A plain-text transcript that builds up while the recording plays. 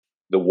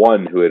the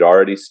one who had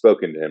already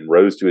spoken to him,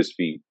 rose to his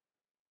feet.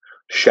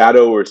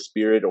 "Shadow or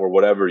spirit or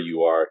whatever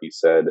you are," he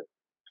said,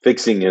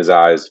 fixing his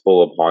eyes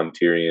full upon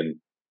Tyrion,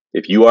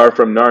 "if you are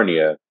from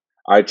Narnia,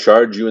 I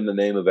charge you in the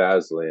name of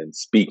Aslan,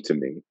 speak to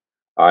me.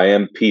 I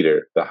am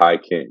Peter, the High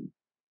King."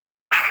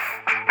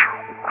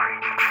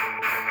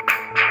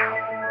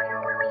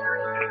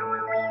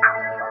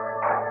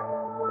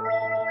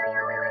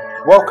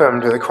 Welcome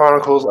to the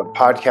Chronicles of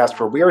Podcast,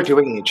 where we are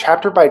doing a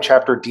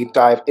chapter-by-chapter deep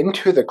dive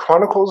into the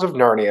Chronicles of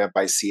Narnia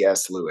by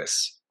C.S.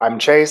 Lewis. I'm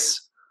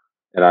Chase.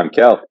 And I'm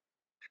Kel.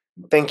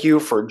 Thank you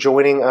for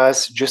joining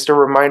us. Just a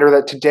reminder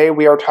that today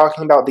we are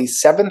talking about the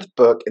 7th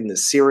book in the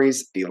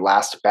series, The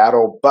Last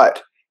Battle,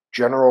 but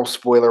general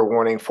spoiler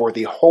warning for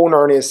the whole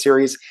Narnia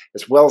series,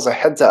 as well as a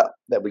heads up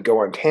that we go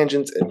on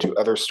tangents into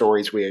other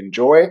stories we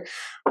enjoy.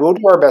 We'll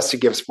do our best to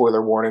give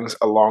spoiler warnings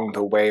along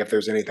the way if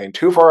there's anything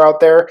too far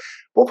out there.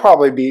 We'll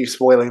probably be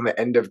spoiling the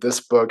end of this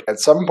book at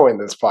some point in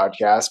this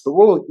podcast, but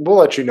we'll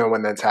let you know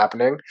when that's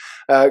happening.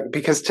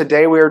 Because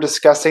today we are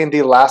discussing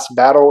The Last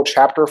Battle,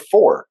 Chapter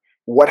 4.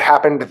 What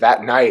happened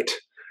that night?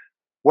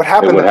 What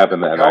happened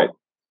that night?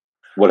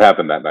 What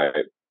happened that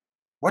night?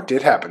 What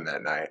did happen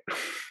that night?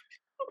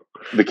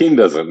 The king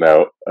doesn't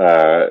know.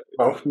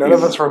 None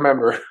of us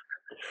remember.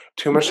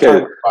 Too much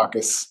time with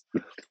Bacchus.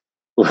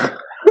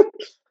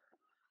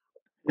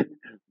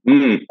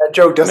 That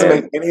joke doesn't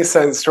make any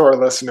sense to our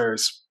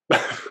listeners.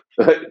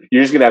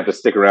 You're just going to have to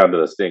stick around to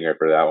the stinger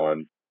for that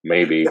one.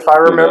 Maybe. If I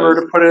remember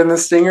to put it in the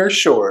stinger,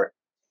 sure.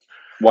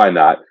 Why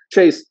not?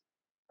 Chase,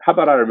 how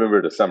about I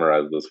remember to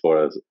summarize this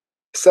for us?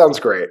 Sounds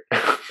great.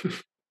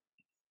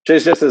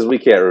 Chase, just as we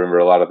can't remember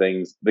a lot of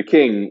things, the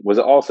king was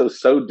also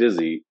so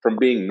dizzy from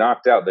being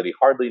knocked out that he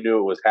hardly knew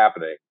it was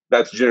happening.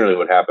 That's generally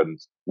what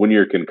happens when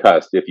you're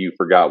concussed, if you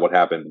forgot what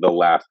happened the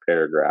last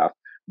paragraph.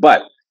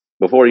 But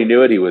before he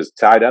knew it, he was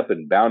tied up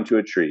and bound to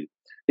a tree.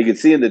 He could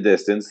see in the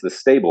distance the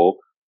stable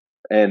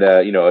and,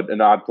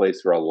 an odd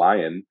place for a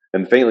lion,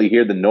 and faintly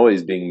hear the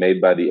noise being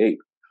made by the ape.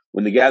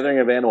 When the gathering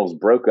of animals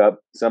broke up,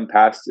 some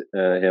passed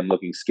him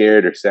looking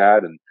scared or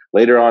sad, and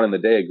later on in the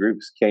day,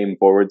 groups came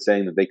forward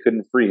saying that they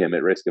couldn't free him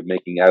at risk of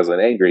making Aslan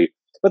angry,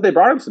 but they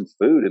brought him some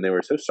food, and they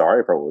were so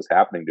sorry for what was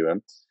happening to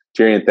him.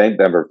 Tyrion thanked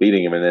them for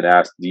feeding him and then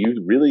asked, "Do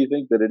you really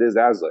think that it is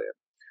Aslan?"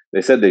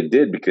 They said they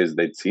did because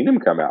they'd seen him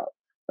come out,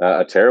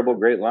 a terrible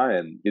great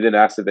lion. He then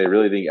asked if they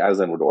really think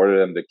Aslan would order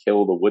them to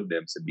kill the wood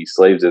nymphs and be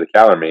slaves of the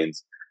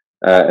Calormenes.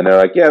 And they're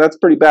like, "Yeah, that's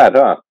pretty bad,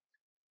 huh?"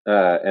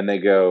 And they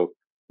go,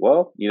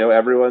 "Well,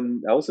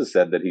 everyone else has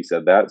said that he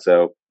said that,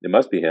 so it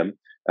must be him."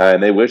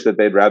 And they wish that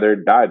they'd rather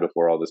die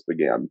before all this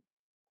began.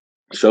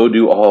 "So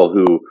do all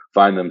who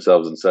find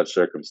themselves in such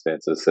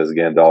circumstances," says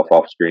Gandalf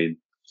off screen.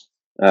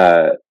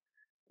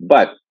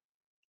 But,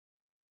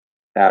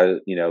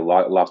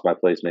 lost my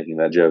place making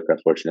that joke,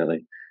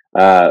 unfortunately.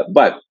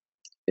 But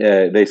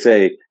they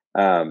say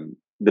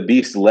the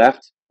beast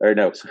left, or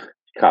no,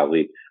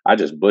 golly, I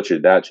just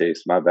butchered that,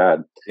 Chase. My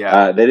bad.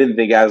 Yeah. They didn't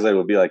think Aslan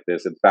would be like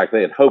this. In fact,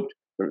 they had hoped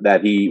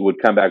that he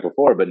would come back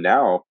before, but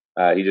now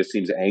he just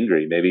seems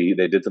angry. Maybe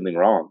they did something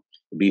wrong.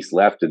 The beast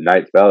left and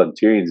night fell, and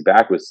Tyrion's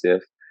back was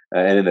stiff,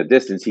 and in the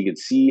distance he could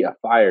see a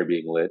fire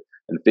being lit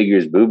and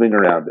figures moving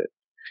around it.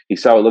 He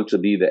saw what looked to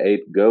be the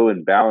ape go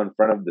and bow in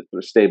front of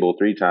the stable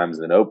 3 times,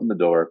 and then open the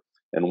door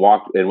and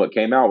walk. And what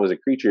came out was a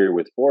creature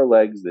with 4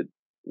 legs that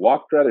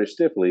walked rather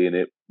stiffly, and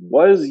it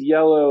was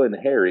yellow and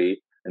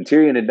hairy. And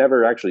Tyrion had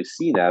never actually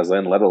seen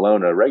Aslan, let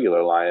alone a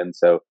regular lion,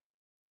 so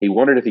he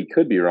wondered if he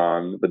could be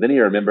wrong, but then he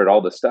remembered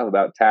all the stuff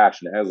about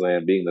Tash and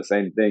Aslan being the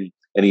same thing,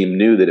 and he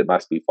knew that it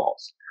must be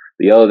false.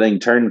 The yellow thing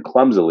turned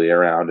clumsily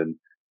around and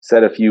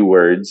said a few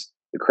words.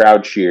 The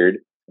crowd cheered,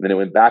 and then it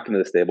went back into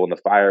the stable, and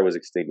the fire was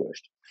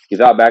extinguished. He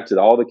thought back to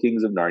all the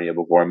kings of Narnia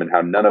before him and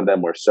how none of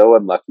them were so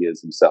unlucky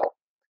as himself.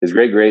 His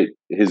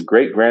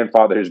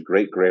great-grandfather's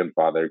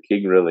great-grandfather,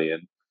 King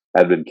Rilian,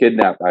 had been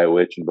kidnapped by a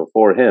witch, and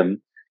before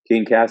him,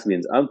 King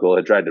Caspian's uncle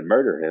had tried to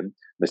murder him.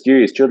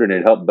 Mysterious children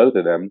had helped both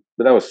of them,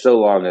 but that was so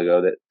long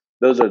ago that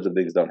those sorts of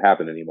things don't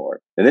happen anymore.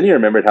 And then he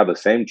remembered how the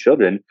same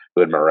children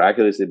who had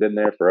miraculously been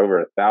there for over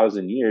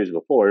 1,000 years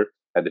before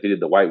had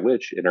defeated the White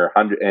Witch in her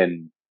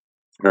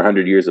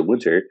 100 years of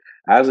winter.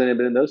 Aslan had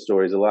been in those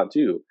stories a lot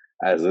too.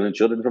 Aslan and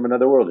children from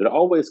another world had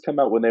always come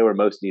out when they were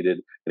most needed,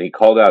 and he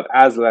called out,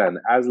 "Aslan,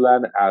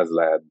 Aslan,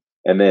 Aslan."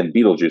 And then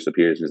Beetlejuice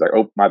appears, and he's like,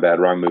 "Oh, my bad,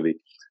 wrong movie."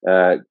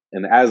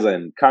 And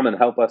Aslan, come and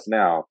help us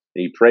now.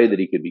 And he prayed that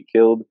he could be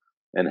killed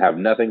and have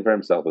nothing for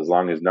himself as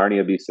long as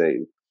Narnia be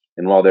saved.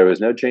 And while there was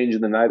no change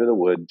in the night of the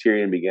wood,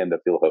 Tyrion began to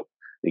feel hope.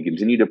 He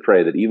continued to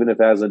pray that even if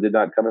Aslan did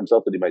not come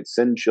himself, that he might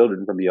send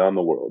children from beyond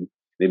the world.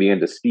 He began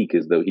to speak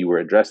as though he were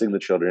addressing the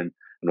children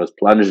and was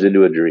plunged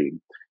into a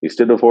dream. He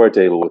stood before a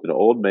table with an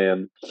old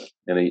man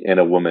and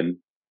a woman,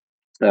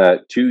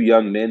 2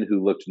 young men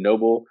who looked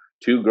noble,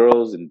 2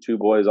 girls and 2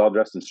 boys all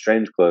dressed in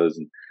strange clothes.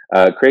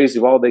 And crazy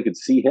of all, they could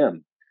see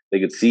him. They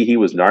could see he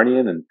was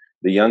Narnian, and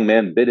the young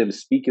man bid him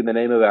speak in the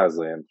name of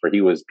Aslan, for he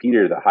was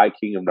Peter, the High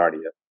King of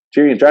Narnia.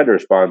 Tyrion tried to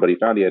respond, but he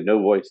found he had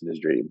no voice in his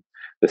dream.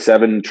 The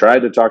 7 tried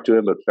to talk to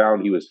him, but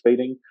found he was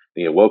fading, and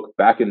he awoke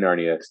back in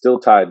Narnia, still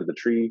tied to the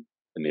tree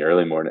in the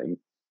early morning.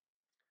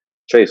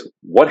 Chase,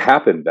 what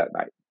happened that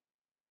night?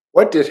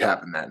 What did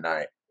happen that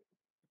night?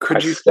 I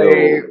Could you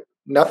say still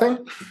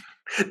nothing?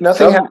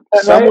 Nothing happened some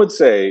that some night?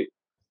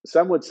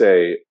 would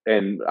say,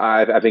 and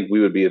I think we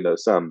would be in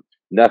those some.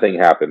 Nothing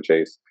happened,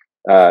 Chase.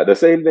 The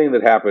same thing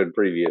that happened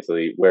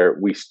previously, where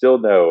we still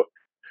know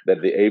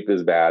that the ape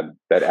is bad,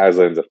 that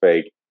Aslan's a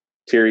fake,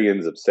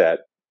 Tyrion's upset.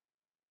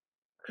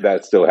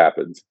 That still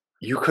happens.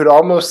 You could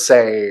almost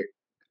say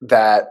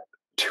that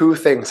two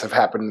things have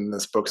happened in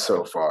this book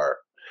so far.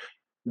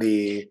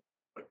 The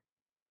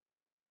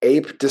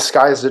ape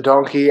disguised a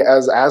donkey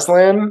as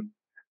Aslan,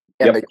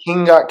 and the Yep,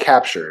 king got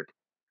captured.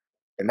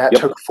 And that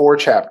yep. took 4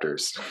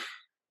 chapters.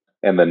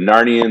 And the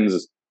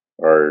Narnians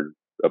are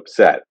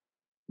upset,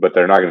 but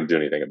they're not going to do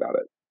anything about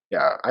it.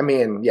 Yeah, I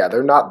mean, yeah,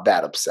 they're not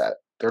that upset.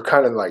 They're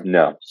kind of like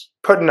No.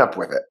 putting up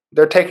with it.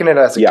 They're taking it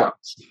as it Yeah.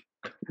 comes.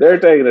 They're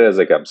taking it as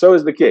they come. So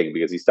is the king,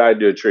 because he's tied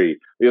to a tree.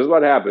 Because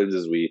what happens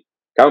is we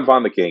come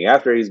upon the king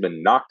after he's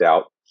been knocked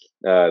out.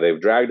 They've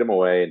dragged him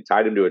away and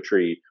tied him to a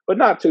tree, but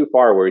not too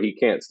far where he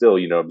can't still,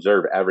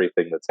 observe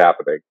everything that's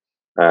happening.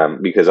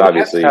 Because He has to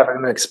obviously, have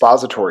an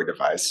expository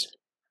device.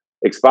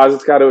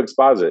 exposit's got to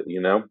exposit.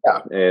 Yeah.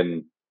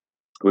 And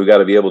we've got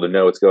to be able to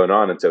know what's going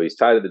on. And so he's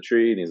tied to the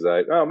tree, and he's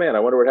like, "Oh man, I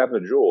wonder what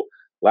happened to Jewel."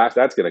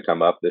 That's going to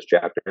come up this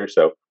chapter,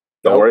 so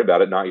don't Nope. worry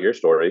about it. Not your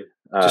story.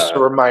 Just a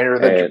reminder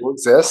that And Jewel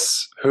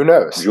exists. Who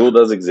knows? Jewel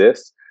does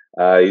exist.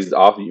 He's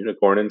off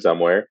unicorning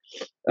somewhere.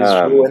 Is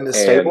Jewel in the And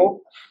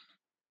stable?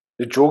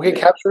 Did Jewel get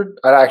captured?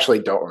 I actually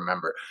don't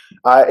remember.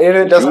 And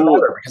it doesn't Jewel,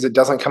 matter because it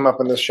doesn't come up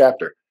in this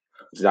chapter.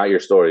 it's not your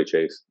story,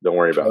 Chase. Don't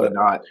worry about Probably it.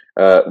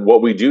 not.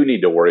 What we do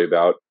need to worry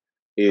about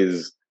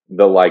is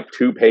the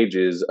 2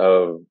 pages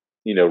of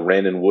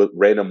random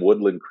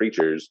woodland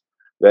creatures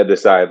that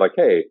decide like,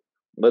 hey,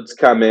 let's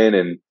come in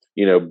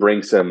and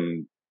bring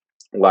some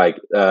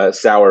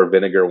sour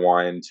vinegar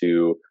wine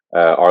to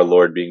our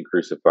Lord being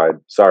crucified.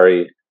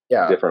 Sorry,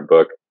 Yeah. different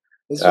book.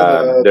 These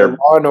are the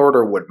Law and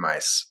Order wood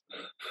mice.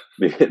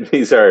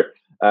 these are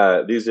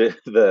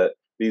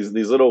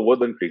these little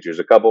woodland creatures,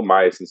 a couple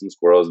mice and some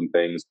squirrels and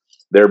things.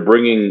 They're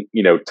bringing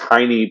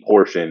tiny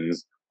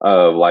portions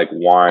of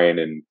wine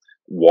and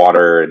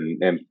water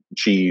and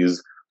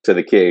cheese to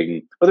the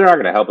king, but they're not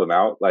going to help him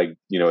out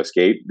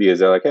escape, because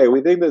they're like, hey,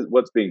 we think that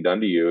what's being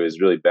done to you is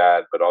really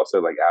bad, but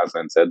also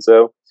Aslan said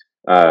so.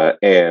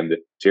 And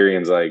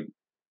Tyrion's like,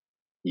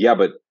 yeah,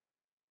 but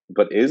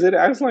is it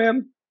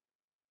Aslan?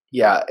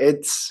 Yeah,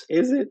 Is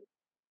it?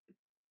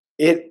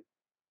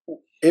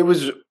 it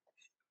was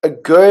a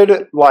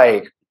good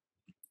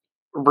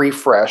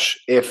refresh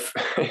if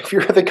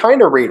you're the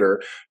kind of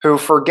reader who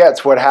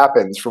forgets what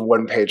happens from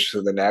one page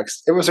to the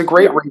next. It was a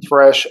great Yeah.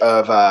 refresh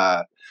of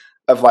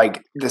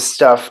the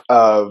stuff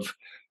of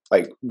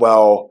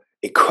well,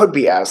 it could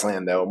be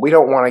Aslan though. We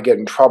don't want to get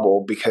in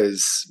trouble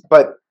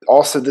but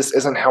also this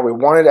isn't how we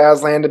wanted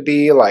Aslan to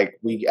be.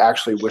 We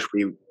actually wish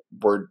we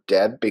were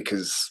dead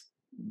because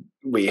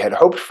we had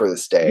hoped for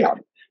this day. Yeah.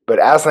 But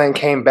Aslan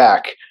came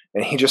back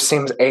and he just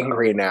seems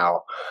angry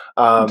now.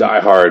 Die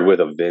Hard with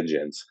a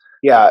vengeance.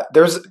 Yeah,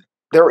 there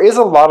is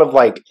a lot of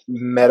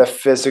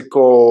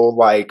metaphysical,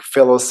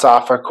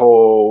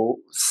 philosophical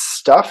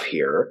stuff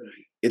here.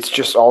 It's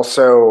just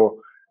also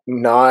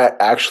not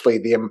actually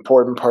the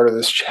important part of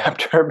this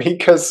chapter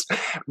because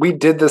we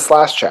did this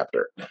last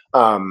chapter.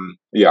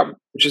 Yeah,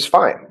 which is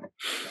fine.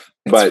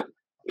 But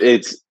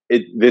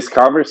this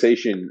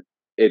conversation.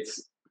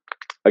 It's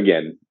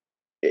again,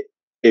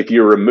 if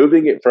you're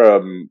removing it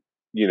from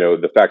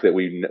the fact that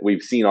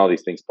we've seen all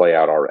these things play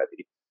out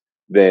already,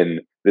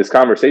 then this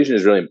conversation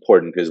is really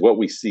important, because what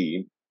we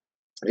see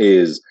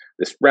is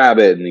this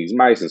rabbit and these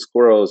mice and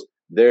squirrels.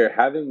 They're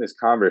having this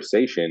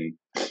conversation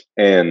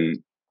and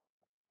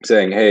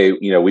saying, hey,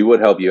 we would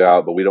help you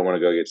out, but we don't want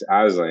to go against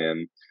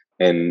Aslan.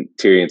 And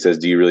Tyrion says,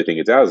 do you really think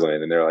it's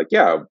Aslan? And they're like,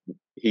 yeah,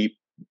 he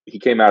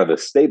came out of the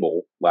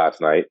stable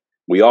last night.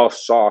 We all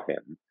saw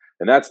him.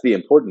 And that's the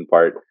important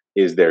part,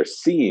 is they're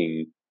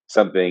seeing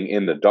something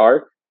in the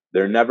dark.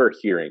 They're never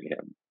hearing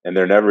him, and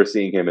they're never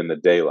seeing him in the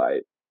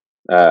daylight.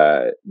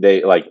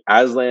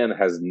 Aslan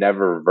has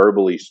never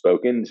verbally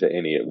spoken to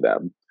any of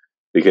them,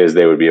 because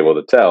they would be able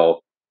to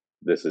tell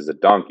this is a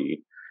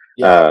donkey.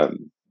 Yeah.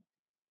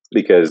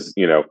 Because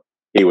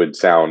he would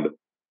sound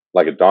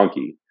like a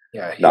donkey,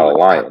 Yeah, he not a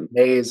would have lion.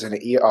 nays and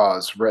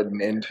eos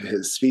written into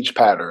his speech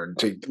pattern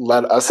to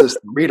let us as the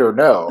reader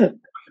know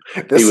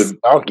this is a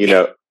donkey.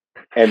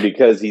 And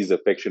because he's a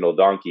fictional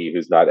donkey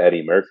who's not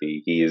Eddie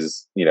Murphy,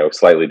 he's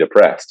slightly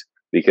depressed,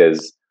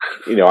 because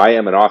I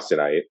am an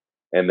Austinite,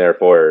 and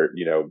therefore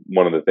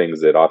one of the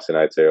things that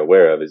Austinites are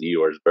aware of is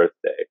Eeyore's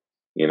birthday,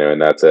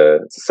 and that's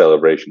it's a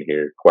celebration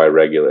here, quite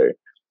regular.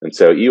 And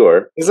so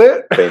Eeyore, Is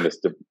it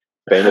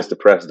famous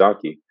depressed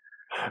donkey,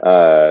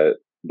 but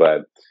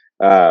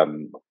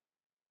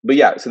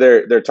yeah. So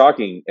they're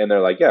talking, and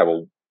they're like, yeah,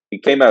 well, he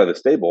came out of the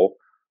stable,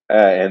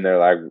 and they're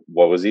like,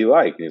 what was he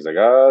like? And he's like,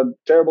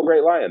 terrible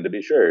great lion, to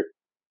be sure.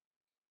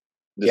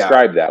 Yeah.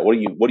 Describe that. What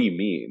do you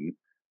mean?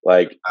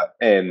 Like, Uh,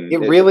 and it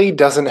really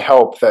doesn't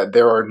help that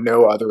there are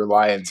no other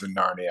lions in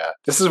Narnia.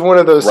 This is one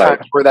of those right,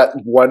 times where that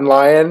one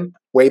lion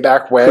way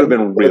back could have when been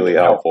would have really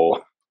been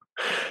helpful.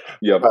 helpful.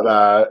 Yep.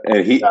 But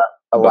And yeah,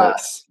 but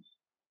alas.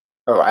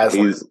 Oh,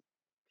 Aslan. he's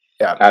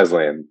Yeah.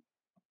 Aslan,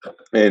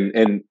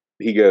 and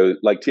he goes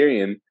like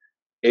Tyrion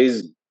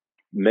is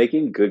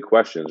making good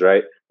questions,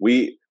 right?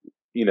 We,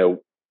 you know,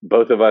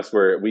 both of us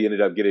we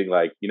ended up getting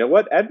like, you know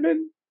what,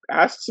 Edmund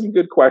asked some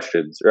good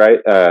questions, right?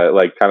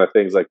 Like kind of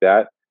things like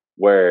that,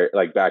 where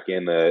like back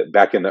in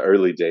the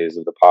early days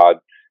of the pod.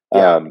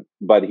 Yeah.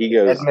 But he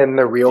goes, Edmund,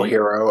 the real do you,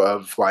 hero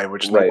of Lion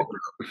Witch in the right,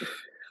 Wardrobe.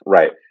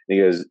 right. And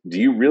he goes, do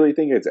you really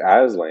think it's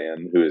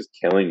Aslan who is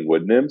killing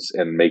wood nymphs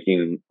and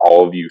making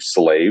all of you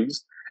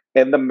slaves?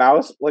 And the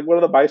mouse, like one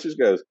of the mice, just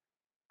goes,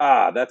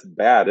 ah, that's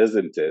bad,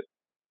 isn't it?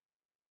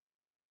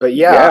 But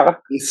yeah, Yeah,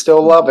 we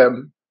still love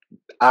him.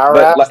 Our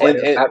but Aslan,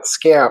 that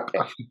scamp.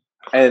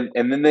 and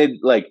then they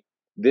like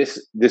this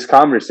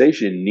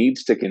conversation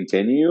needs to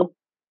continue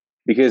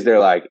because they're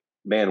like,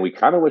 man, we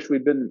kind of wish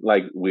we'd been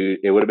like we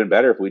it would have been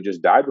better if we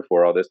just died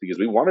before all this because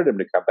we wanted him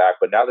to come back,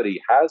 but now that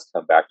he has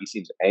come back, he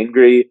seems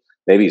angry.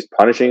 Maybe he's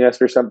punishing us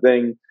for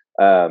something,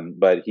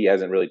 but he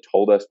hasn't really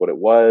told us what it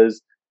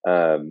was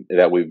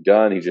that we've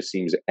done. He just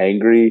seems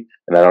angry,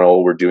 and I don't know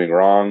what we're doing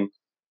wrong.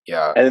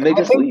 Yeah. And then they And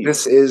I just think leave.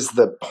 this is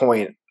the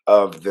point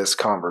of this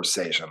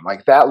conversation.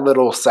 Like that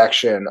little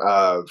section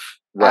of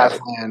Right,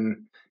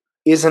 Aslan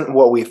isn't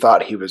what we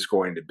thought he was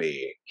going to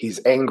be. He's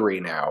angry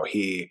now.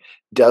 He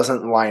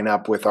doesn't line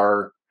up with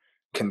our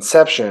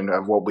conception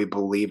of what we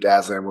believed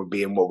Aslan would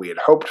be and what we had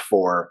hoped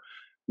for.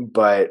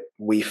 But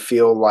we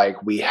feel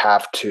like we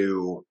have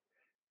to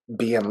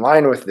be in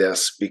line with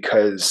this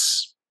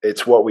because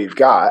it's what we've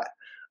got.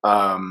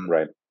 Um,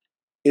 right.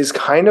 is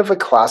kind of a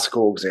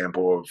classical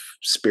example of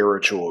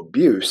spiritual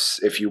abuse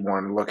if you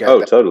want to look at Oh,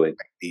 that totally.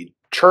 the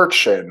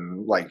church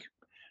and like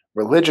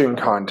religion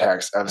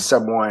context of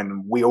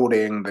someone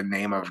wielding the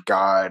name of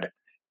God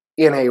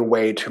in a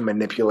way to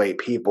manipulate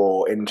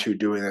people into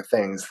doing the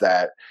things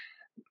that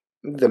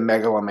the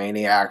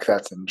megalomaniac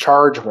that's in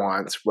charge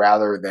wants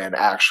rather than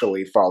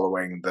actually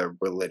following the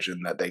religion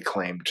that they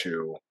claim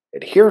to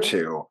adhere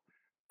to,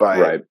 but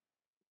Right.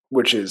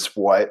 which is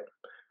what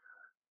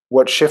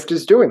Shift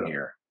is doing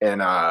here.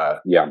 And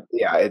Yeah.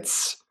 yeah,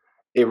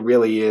 it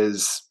really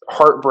is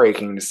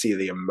heartbreaking to see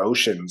the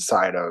emotion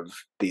side of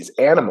these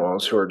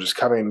animals who are just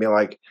coming and being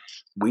like,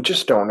 we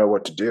just don't know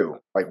what to do.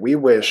 Like we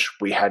wish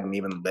we hadn't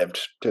even lived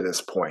to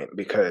this point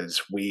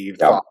because we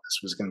Yeah. thought this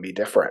was going to be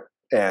different.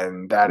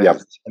 And that Yeah.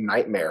 is a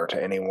nightmare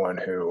to anyone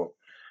who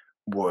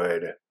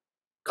would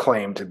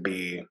claim to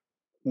be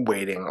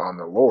waiting on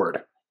the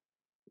Lord.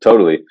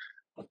 Totally.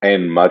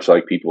 And much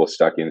like people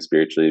stuck in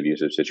spiritually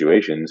abusive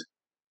situations,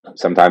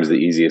 sometimes the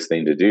easiest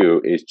thing to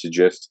do is to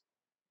just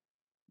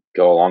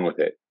go along with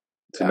it,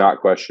 to Yeah. not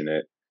question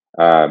it.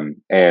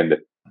 And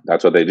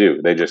that's what they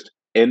do. They just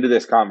end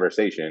this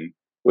conversation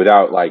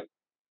without like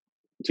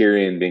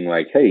Tyrion being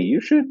like, hey,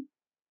 you should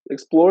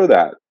explore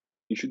that.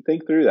 You should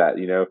think through that.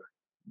 You know,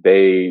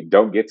 they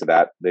don't get to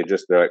that. They're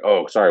like,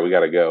 oh, sorry, we got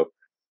to go.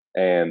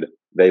 And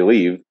they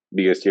leave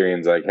because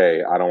Tyrion's like,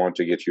 hey, I don't want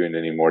to get you in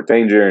any more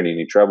danger and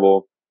any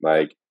trouble.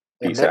 Like,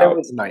 And peace then it out.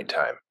 was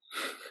nighttime.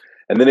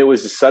 And then it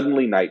was just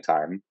suddenly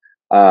nighttime,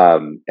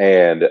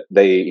 and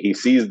he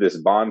sees this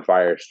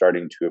bonfire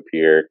starting to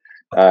appear,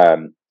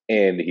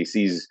 and he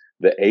sees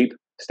the ape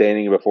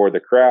standing before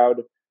the crowd,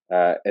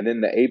 and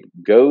then the ape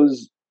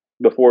goes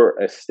before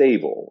a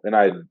stable. And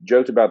I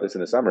joked about this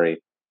in the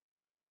summary.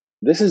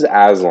 This is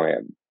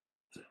Aslan.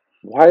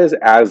 Why is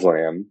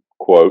Aslan,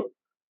 quote,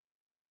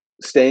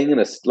 staying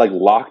in like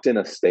locked in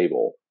a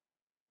stable?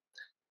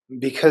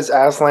 Because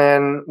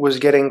Aslan was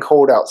getting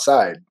cold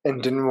outside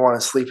and didn't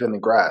want to sleep in the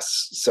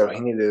grass, so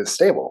he needed a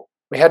stable.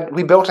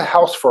 We built a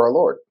house for our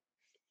Lord.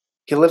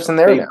 He lives in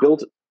there They now.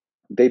 built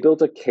they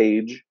built a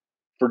cage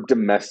for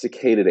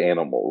domesticated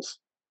animals.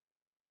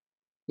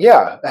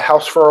 Yeah, a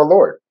house for our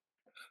Lord.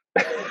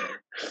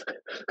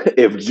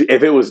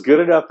 If it was good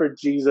enough for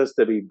Jesus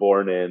to be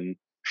born in,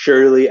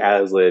 surely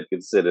Aslan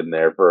could sit in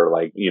there for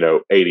like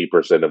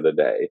 80% of the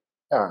day.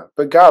 Yeah,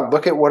 but God,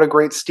 look at what a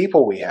great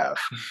steeple we have.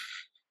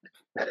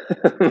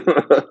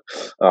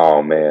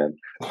 Oh man,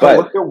 Look but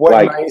at what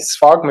like nice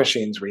fog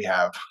machines we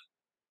have.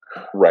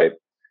 right,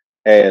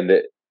 and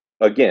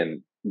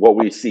again, what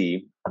we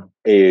see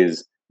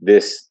is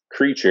this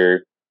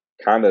creature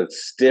kind of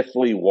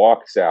stiffly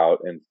walks out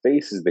and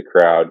faces the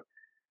crowd,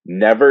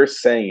 never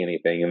saying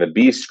anything. And the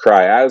beasts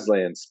cry,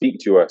 Aslan, speak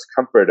to us,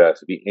 comfort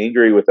us, be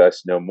angry with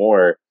us no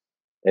more.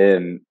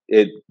 And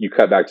you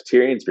cut back to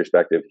Tyrion's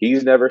perspective.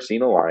 He's never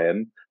seen a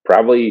lion.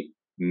 Probably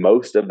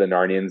most of the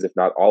Narnians, if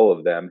not all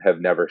of them, have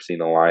never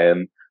seen a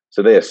lion.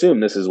 So they assume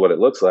this is what it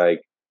looks like.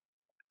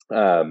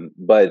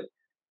 But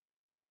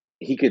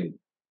he could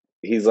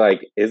he's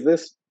like, is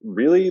this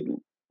really,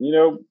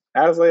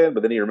 Aslan?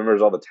 But then he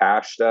remembers all the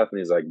Tash stuff and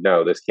he's like,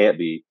 no, this can't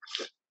be.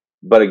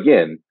 But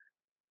again,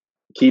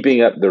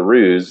 keeping up the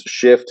ruse,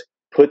 Shift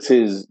puts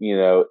his,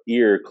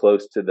 ear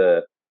close to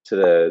the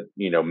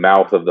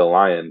mouth of the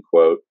lion,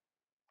 quote,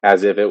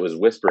 as if it was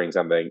whispering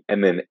something,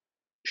 and then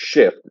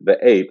Shift, the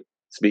ape,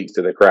 speaks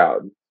to the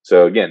crowd.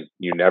 So again,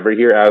 you never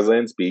hear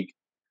Aslan speak.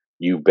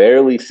 You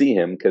barely see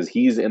him because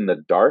he's in the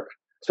dark.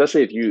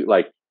 Especially if you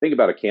like think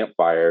about a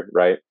campfire,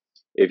 right?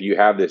 If you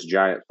have this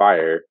giant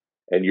fire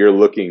and you're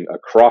looking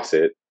across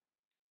it,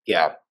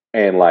 Yeah.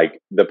 and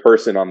like the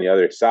person on the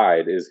other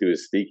side is who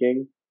is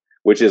speaking,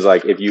 which is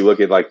like if you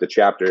look at like the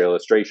chapter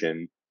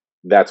illustration,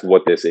 that's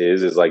what this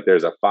is like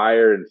there's a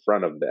fire in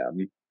front of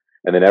them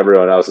and then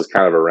everyone else is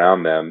kind of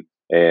around them,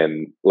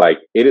 and like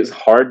it is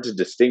hard to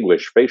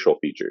distinguish facial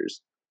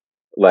features,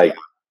 Yeah. like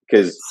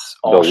because It's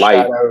the all light,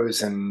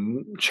 shadows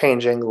and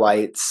changing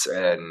lights,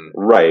 and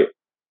right,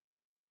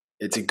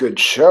 it's a good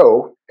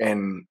show,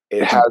 and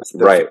it it's has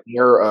the right,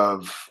 veneer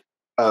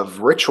of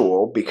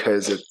ritual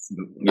because it's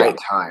yeah,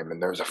 nighttime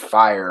and there's a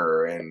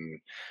fire, and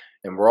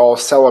we're all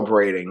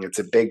celebrating. It's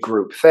a big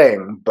group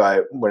thing,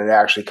 but when it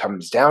actually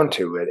comes down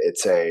to it,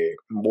 it's a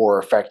more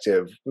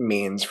effective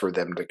means for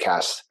them to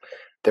cast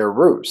their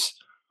ruse.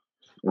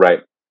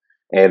 right.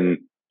 And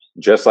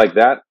just like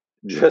that,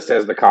 just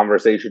as the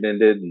conversation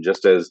ended and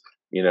just as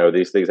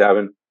these things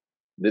happen,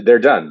 they're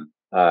done.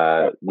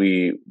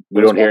 We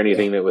Goes don't back hear to,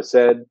 anything that was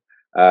said.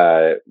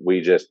 We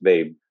just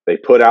they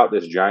put out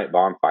this giant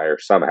bonfire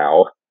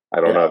somehow. I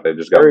don't know yeah, if they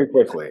just got very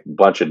quickly.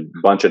 bunch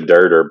of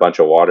dirt or a bunch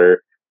of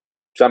water.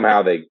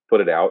 Somehow they put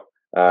it out,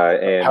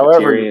 and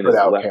However, you Tyrion put is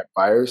out left.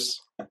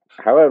 campfires.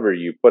 However,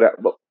 you put out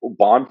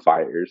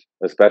bonfires,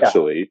 Yeah,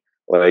 especially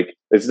like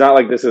it's not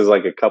like this is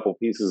like a couple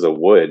pieces of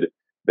wood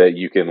that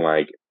you can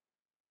like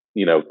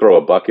throw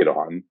a bucket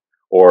on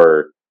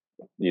or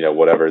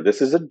whatever.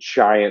 This is a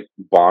giant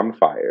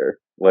bonfire.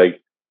 Like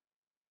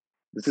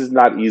this is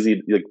not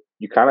easy. Like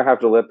you kind of have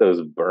to let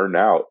those burn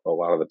out a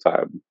lot of the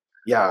time.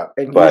 yeah,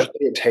 and But usually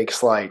it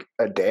takes like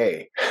a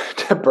day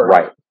to burn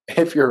right, up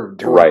if you're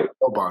doing right. a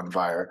real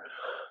bonfire.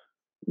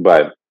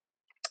 But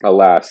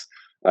alas,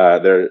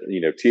 there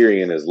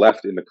Tyrion is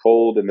left in the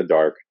cold and the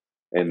dark,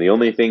 and the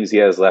only things he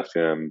has left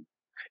to him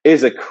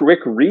is a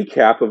quick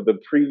recap of the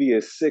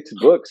previous 6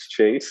 books.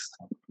 Chase,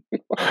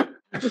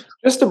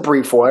 Just a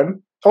brief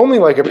one, only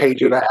like a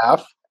page and a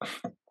half.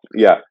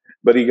 yeah,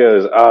 but he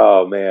goes,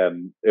 "Oh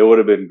man, it would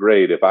have been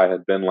great if I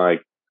had been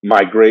like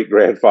my great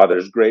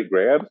grandfather's great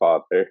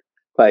grandfather."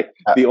 Like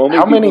the only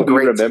How many people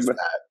he greats is remember,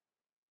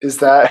 that? Is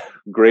that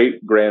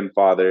great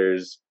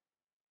grandfathers,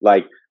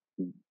 like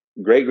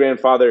great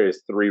grandfather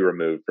is 3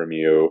 removed from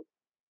you.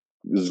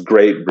 His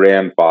great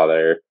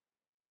grandfather,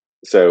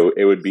 so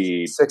it would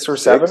be 6 or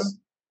 7?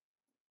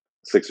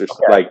 6 or Okay,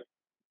 like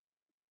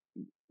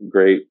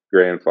great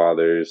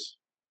grandfathers.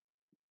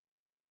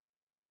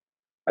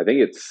 I think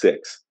it's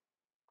 6.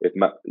 If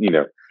not,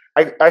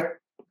 I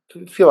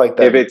feel like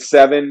if it's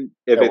 7,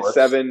 that works.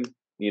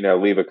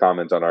 leave a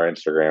comment on our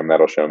Instagram.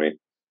 That'll show me.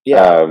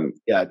 Yeah, Um,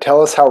 yeah.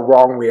 Tell us how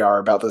wrong we are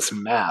about this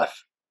math.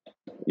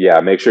 yeah,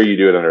 make sure you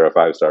do it under a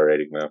 5-star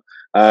rating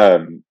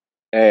though.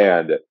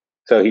 And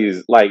so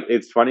he's like,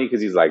 it's funny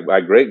because he's like, my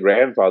great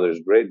grandfather's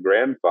great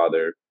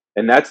grandfather,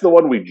 and that's the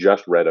one we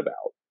just read about.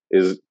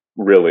 Is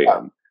really Yeah,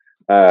 him.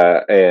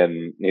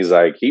 And he's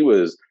like, he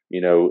was,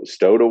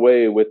 stowed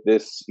away with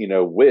this,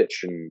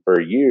 witch, and for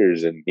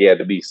years, and he had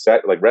to be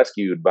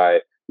rescued by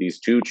these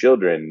 2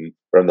 children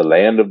from the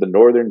land of the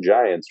northern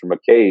giants from a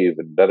cave,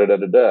 and da da da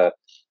da da.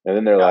 And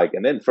then they're yeah, like,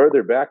 and then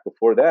further back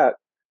before that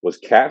was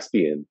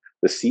Caspian,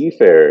 the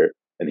seafarer,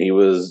 and he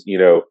was,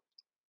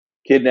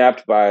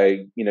 kidnapped by,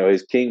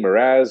 his king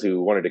Miraz,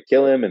 who wanted to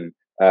kill him, and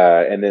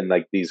then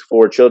like these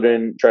 4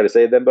 children try to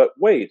save them. But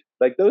wait,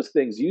 like those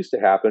things used to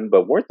happen,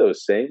 but weren't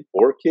those same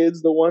 4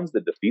 kids the ones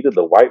that defeated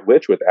the White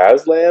Witch with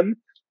Aslan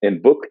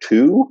in book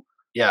 2?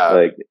 yeah.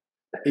 Like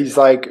He's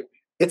like,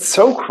 it's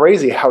so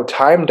crazy how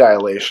time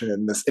dilation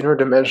in this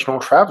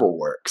interdimensional travel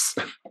works.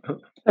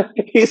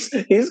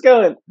 he's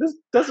going. This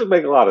doesn't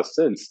make a lot of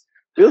sense.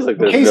 Feels like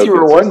In there's case no you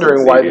were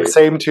wondering consistency why the here.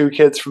 same 2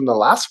 kids from the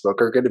last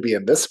book are going to be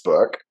in this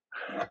book,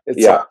 it's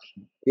Yeah,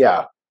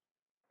 yeah,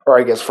 or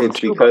I guess from it's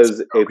 2 books because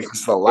ago,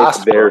 because the it's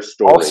last their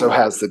book also story.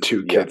 has the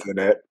two Yeah, kids in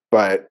it.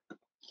 But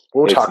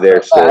we'll it's talk their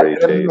about that story, in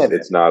a Chase. minute.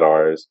 It's not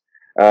ours.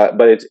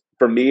 But it's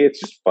for me. It's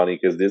just funny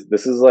because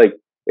this is like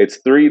it's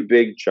 3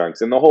 big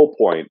chunks, and the whole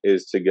point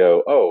is to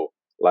go. Oh,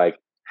 like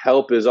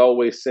help is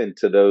always sent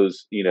to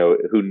those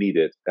who need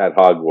it at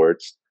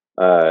Hogwarts,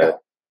 uh, Yeah.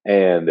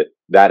 and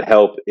that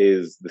help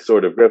is the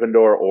sort of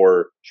Gryffindor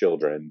or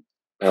children.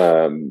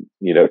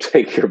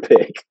 Take your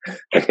pick,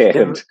 Give,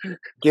 and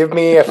give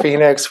me a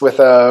phoenix with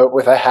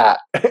a hat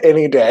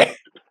any day.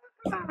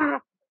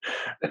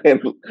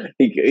 and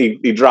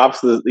he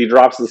drops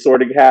the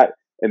sorting hat,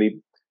 and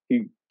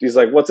he's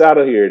like, "What's out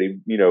of here?"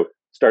 And he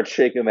starts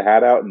shaking the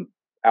hat out, and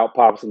out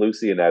pops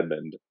Lucy and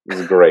Edmund. This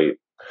is great.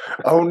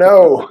 Oh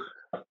no,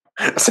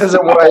 this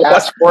isn't what I What?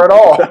 asked for at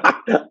all.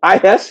 I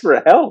asked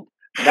for help,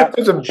 not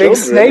There's a big children.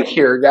 snake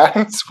here,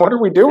 guys. What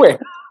are we doing?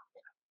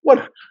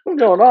 What's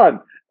going on?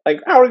 Like,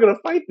 how are we gonna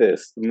fight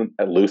this? And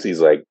Lucy's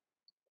like,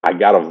 "I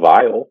got a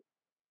vial,"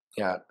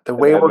 Yeah, the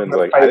and way we're Edmund's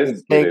going to like, "I fight the didn't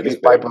get snake is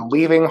by anything."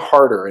 believing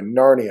harder in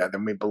Narnia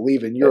than we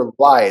believe in And, your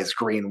lies,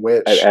 Green and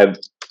Witch. Ed,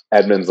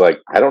 Edmund's like,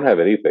 I don't have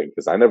anything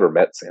because I never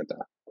met Santa.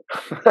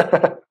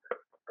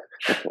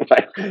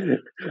 Like,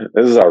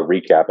 this is our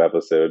recap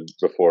episode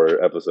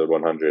before episode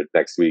 100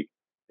 next week.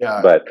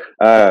 Yeah. But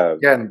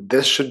again,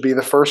 this should be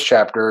the first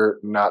chapter,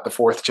 not the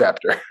fourth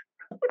chapter.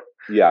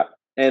 Yeah,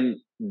 and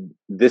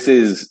this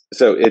is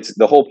so it's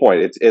the whole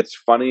point. It's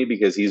funny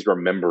because he's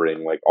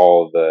remembering like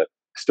all the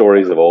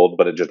stories of old,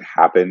 but it just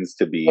happens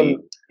to be. And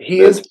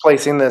he is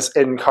placing this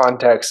in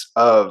context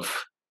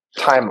of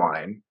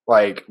timeline.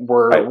 Like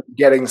we're Right.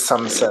 getting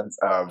some sense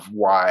of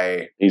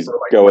why He's like,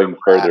 going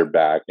further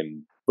back,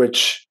 and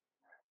which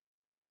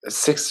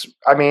six.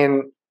 I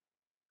mean,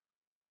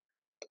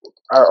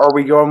 are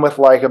we going with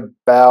like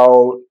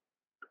about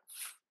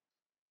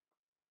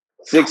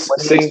six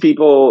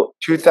people,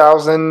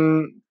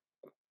 2,000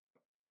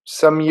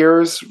 some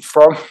years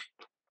from?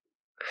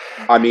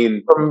 I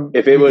mean, From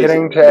if it was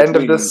beginning to end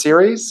of this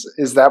series,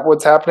 is that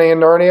what's happening in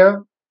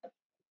Narnia?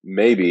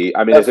 maybe,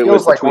 I mean, That if it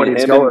was feels like what between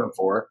he's him going and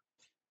for.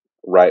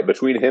 right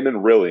between him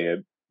and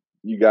Rillian,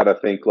 you got to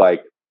think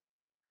like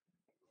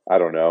I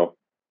don't know,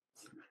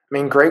 I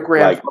mean, great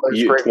like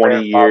grandfather's great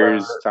 20 grandfather.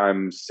 years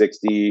times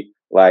 60,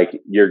 like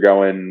you're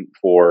going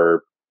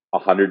for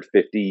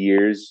 150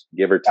 years,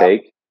 give or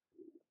take.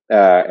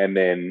 And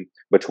then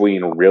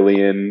between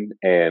Rillian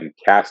and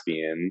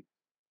Caspian,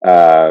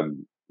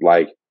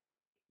 like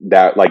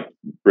that, like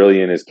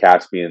Rillian is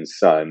Caspian's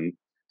son.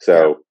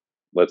 So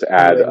let's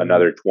add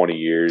another 20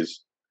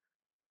 years.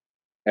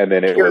 And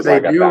then it Here was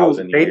like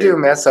 1,000 they do years.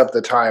 mess up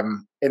the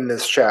time in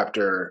this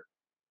chapter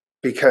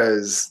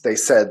because they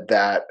said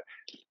that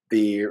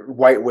the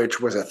White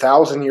Witch was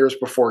 1,000 years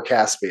before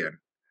Caspian,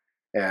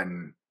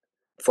 and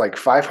it's like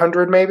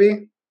 500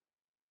 maybe,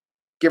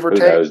 give or Who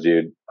take. knows,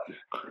 dude?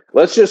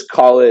 Let's just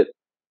call it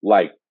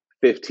like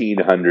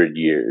 1,500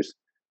 years,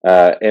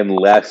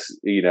 unless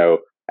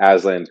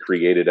Aslan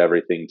created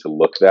everything to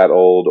look that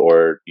old,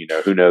 or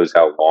who knows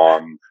how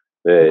long.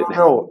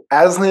 No,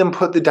 Aslan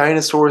put the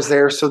dinosaurs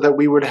there so that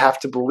we would have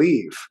to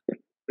believe.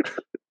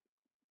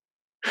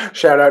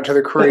 Shout out to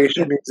the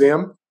Creation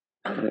Museum.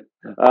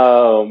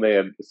 Oh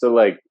man, so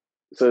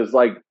it's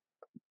like,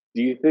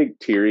 do you think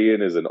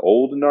Tyrion is an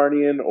old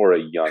Narnian or a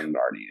young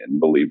Narnian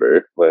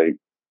believer? Like,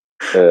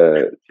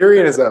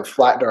 Tyrion is a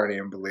flat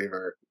Narnian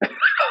believer.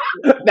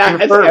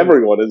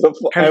 Everyone is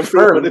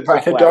confirmed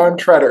by the Dawn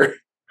Treader.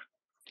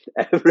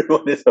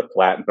 Everyone is a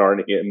flat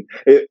Narnian.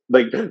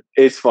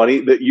 It's funny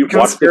that you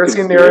watch the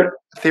conspiracy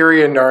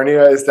theory in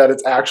Narnia is that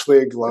it's actually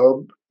a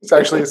globe. It's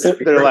actually a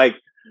sphere.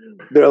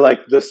 they're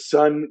like the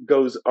sun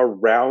goes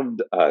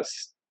around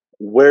us.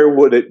 Where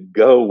would it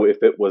go if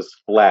it was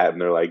flat? And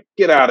they're like,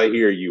 get out of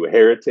here, you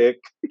heretic.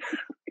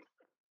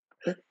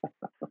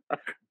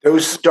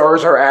 Those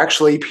stars are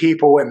actually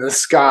people in the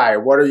sky.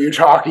 What are you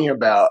talking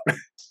about?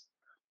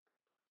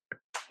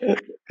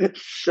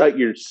 Shut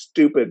your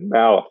stupid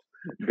mouth.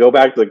 Go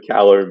back to the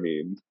Caller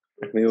meme.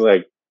 And he's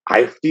like,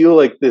 I feel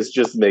like this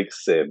just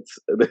makes sense.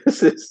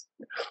 This is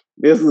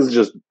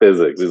just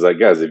physics. He's like,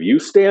 guys, if you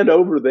stand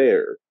over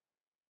there,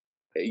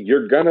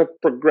 you're gonna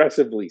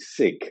progressively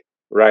sink,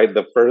 right?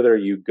 The further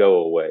you go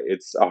away.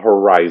 It's a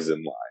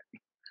horizon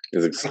line.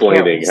 Is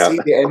explaining how see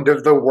the end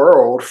of the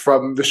world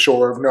from the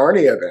shore of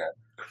Narnia then.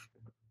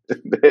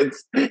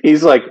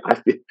 He's like,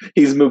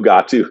 he's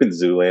Mugatu and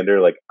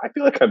Zoolander. Like, I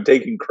feel like I'm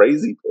taking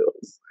crazy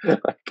pills.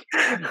 Like,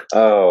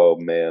 oh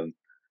man,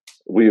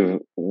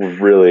 we've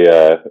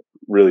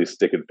really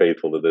sticking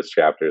faithful to this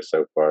chapter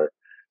so far.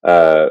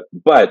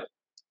 But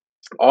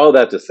all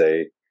that to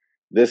say,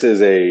 this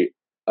is a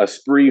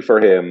spree for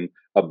him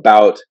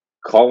about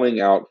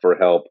calling out for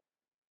help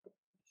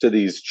to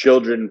these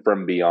children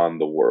from beyond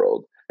the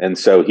world. And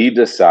so he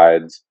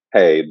decides,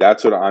 hey,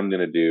 that's what I'm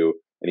going to do.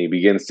 And he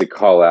begins to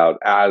call out,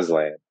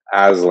 Aslan,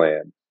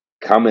 Aslan,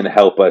 come and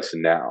help us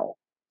now.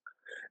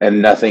 And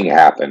nothing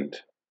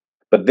happened.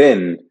 But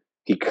then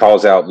he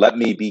calls out, let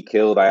me be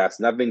killed. I ask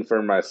nothing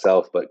for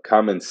myself, but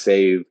come and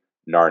save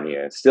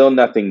Narnia. Still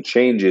nothing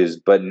changes,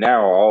 but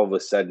now all of a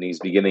sudden he's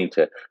beginning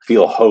to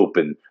feel hope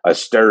and a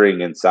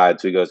stirring inside.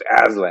 So he goes,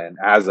 Aslan,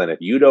 Aslan, if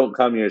you don't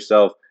come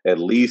yourself, at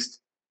least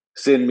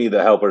send me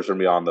the helpers from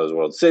beyond those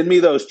worlds. Send me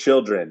those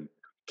children.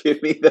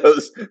 Give me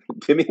these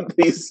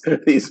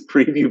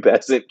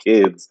prepubescent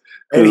kids.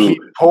 And he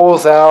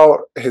pulls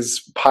out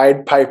his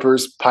Pied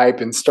Piper's pipe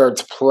and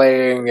starts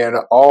playing, and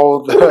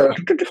all the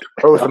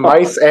both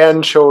mice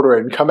and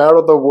children come out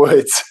of the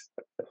woods.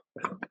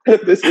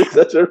 This is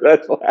such a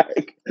red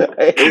flag.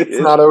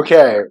 It's not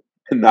okay.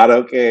 Not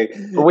okay.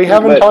 But we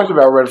haven't talked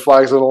about red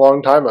flags in a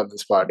long time on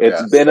this podcast.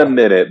 It's been a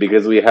minute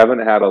because we haven't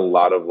had a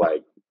lot of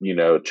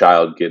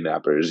child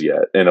kidnappers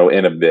yet in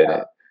a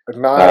minute.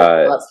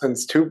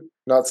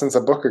 Not since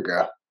a book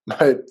ago.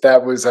 But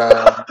that was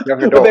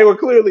young adult.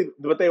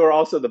 But they were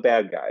also the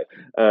bad guy.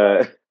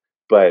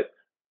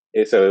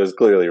 So it was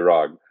clearly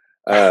wrong.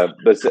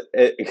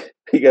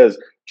 He goes,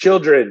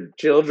 children,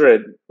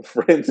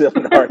 friends of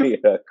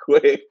Narnia,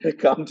 quick,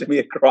 come to me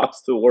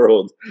across the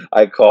world.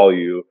 I call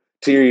you,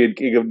 Tyrion,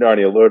 King of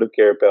Narnia, Lord of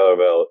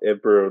Carapelavel,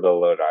 Emperor of the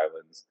Lone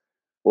Islands.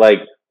 Like,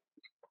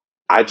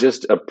 I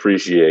just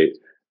appreciate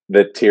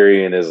that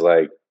Tyrion is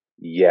like,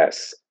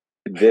 yes,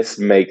 this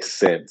makes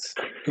sense.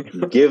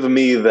 Give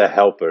me the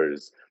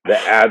helpers, the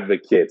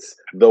advocates,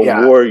 the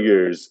Yeah.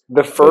 warriors,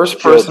 The the first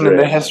person in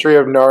the children. history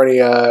of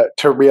Narnia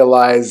to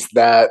realize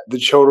that the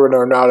children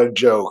are not a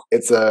joke.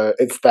 It's the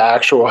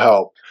actual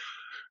help.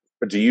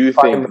 Do you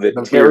Finally, think that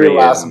the very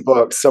last Tyrion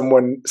book,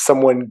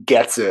 someone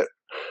gets it.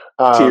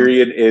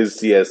 Tyrion is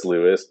C.S.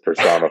 Lewis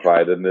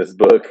personified in this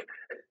book?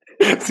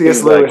 C.S.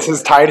 He's like, Lewis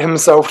has tied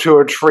himself to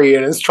a tree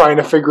and is trying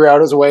to figure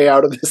out his way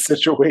out of this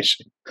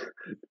situation.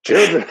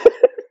 children.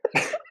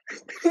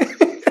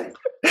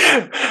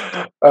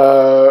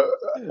 uh,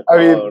 I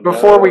mean, Oh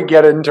before we no.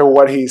 get into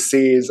what he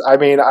sees, I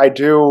mean, I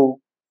do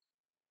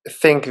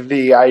think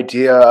the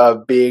idea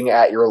of being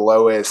at your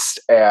lowest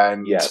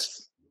and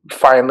Yes.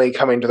 finally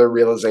coming to the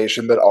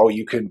realization that all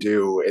you can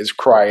do is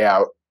cry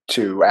out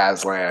to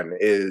Aslan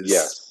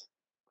Yes.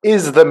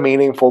 is the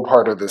meaningful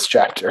part of this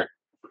chapter.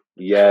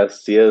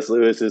 Yes. C.S.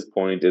 Lewis's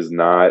point is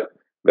not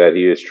that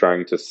he is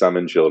trying to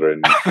summon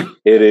children.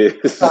 It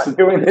is Not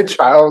doing the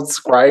child's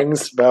crying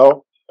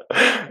spell.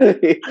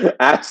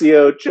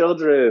 Accio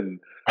children.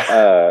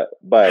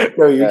 But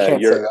No, you can't say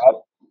you're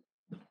that.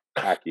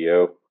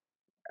 Accio.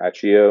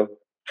 Accio.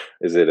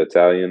 Is it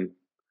Italian?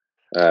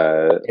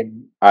 It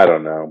I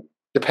don't know.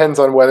 depends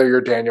on whether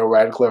you're Daniel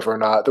Radcliffe or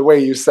not. The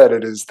way you said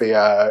it is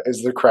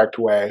the correct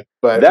way.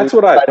 But we That's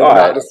what I decided not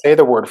thought. to say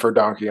the word for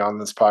donkey on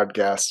this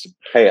podcast.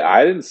 Hey,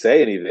 I didn't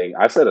say anything.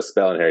 I said a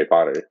spell in Harry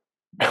Potter.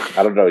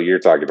 I don't know what you're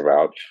talking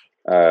about.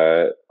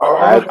 I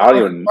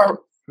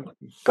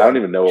don't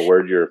even know what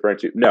word you're referring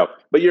to. No,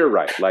 but you're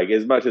right. Like,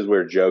 as much as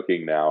we're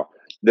joking now,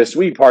 the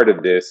sweet part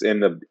of this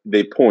and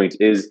the point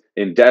is,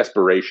 in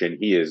desperation,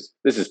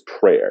 this is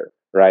prayer,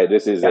 right?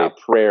 This is Yeah. a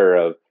prayer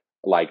of,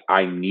 like,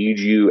 I need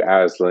you,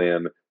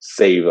 Aslan,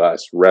 save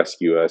us,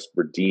 rescue us,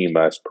 redeem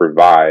us,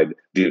 provide,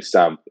 do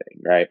something,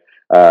 right?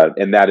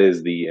 And that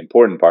is the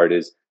important part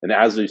is, and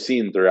as we've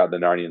seen throughout the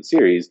Narnian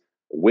series,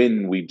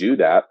 when we do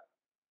that,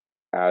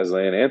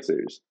 Aslan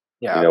answers.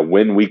 Yeah.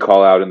 When we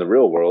call out in the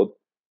real world,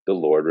 the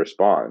Lord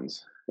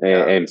responds.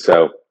 And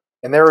so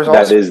And there was that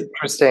also is, an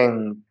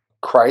interesting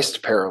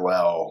Christ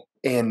parallel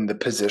in the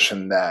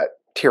position that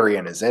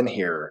Tyrion is in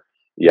here,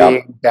 yeah.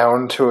 being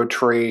bound to a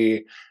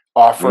tree,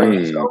 offering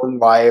his own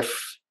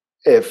life,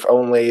 if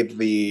only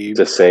the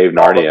To save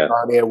all of Narnia.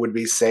 Narnia would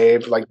be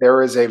saved. Like,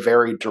 there is a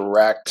very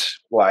direct,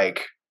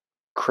 like,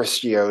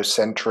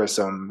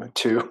 Christocentrism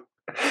to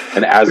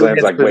And Aslan's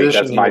his like, wait,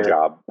 position that's my here.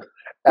 job.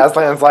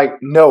 Aslan's like,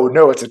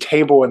 no, it's a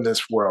table in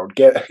this world.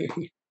 Get off.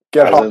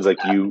 Aslan's like,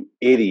 you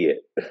idiot.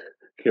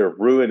 You're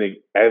ruining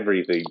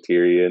everything,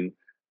 Tyrion.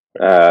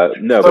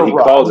 No, but The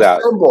wrong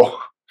symbol.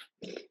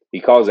 he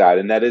calls out,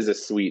 and that is a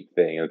sweet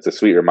thing. It's a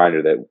sweet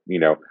reminder that,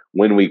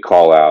 when we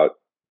call out,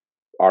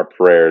 our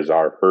prayers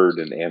are heard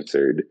and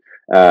answered.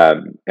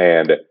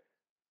 And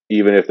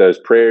even if those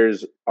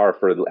prayers are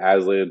for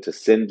Aslan to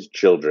send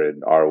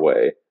children our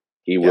way,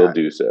 he will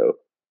do so.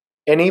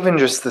 And even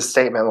just the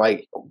statement,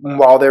 like,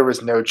 while there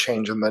was no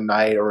change in the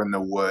night or in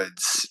the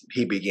woods,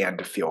 he began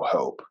to feel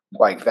hope.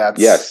 Like, that's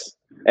Yes.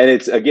 And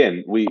it's,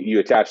 again, you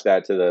attach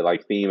that to the,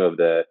 like, theme of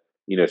the,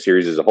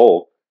 series as a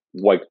whole.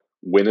 Like,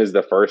 when is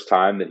the first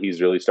time that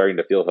he's really starting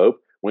to feel hope?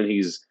 When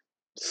he's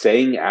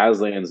saying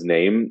Aslan's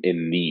name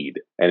in need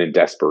and in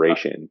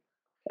desperation.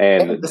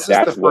 And this is the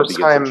that's what first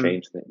begins to time.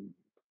 change things.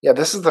 Yeah,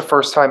 this is the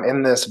first time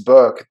in this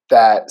book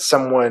that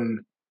someone,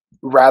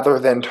 rather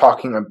than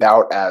talking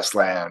about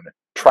Aslan,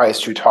 tries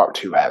to talk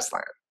to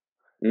Aslan.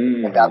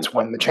 And that's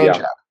when the change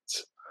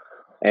happens.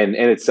 And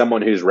it's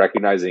someone who's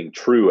recognizing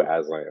true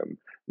Aslan,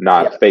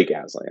 not fake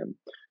Aslan.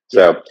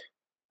 So,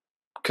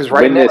 because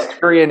right now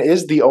Tyrion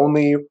is the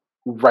only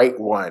right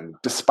one,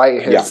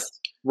 despite his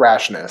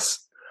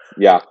rashness.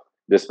 Yeah,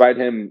 despite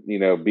him,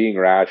 being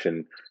rash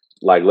and,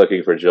 like,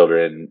 looking for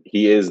children,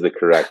 he is the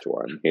correct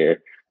one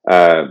here.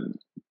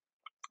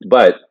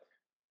 But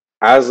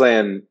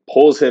Aslan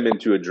pulls him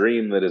into a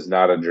dream that is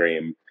not a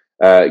dream.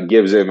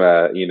 Gives him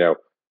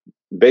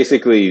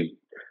basically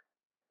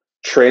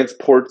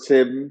transports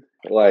him,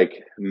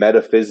 like,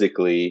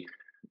 metaphysically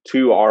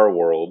to our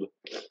world,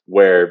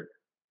 where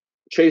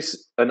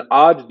Chase, an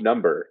odd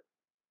number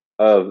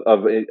of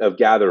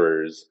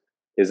gatherers,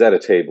 is at a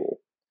table.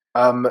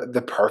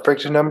 The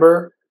perfect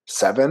number,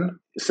 7.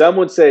 Some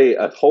would say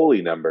a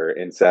holy number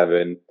in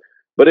 7,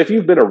 but if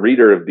you've been a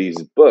reader of these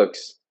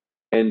books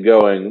and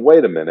going,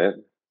 wait a minute,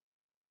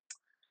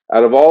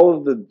 out of all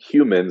of the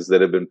humans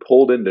that have been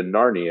pulled into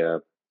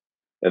Narnia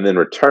and then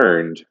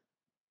returned,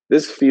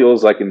 this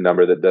feels like a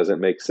number that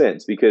doesn't make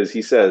sense, because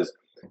he says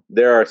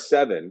there are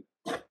 7,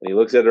 and he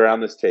looks at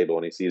around this table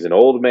and he sees an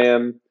old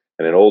man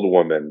and an old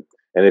woman.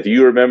 And if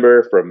you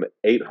remember from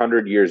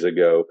 800 years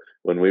ago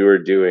when we were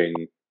doing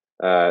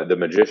The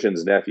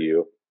Magician's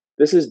Nephew,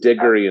 this is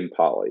Diggory and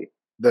Polly.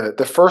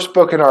 The first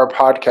book in our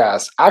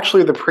podcast,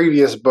 actually the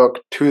previous book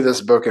to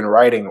this book in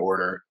writing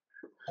order.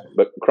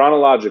 But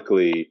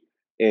chronologically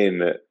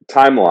in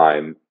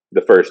timeline,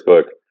 the first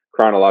book,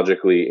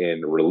 chronologically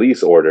in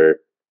release order,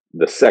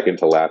 the second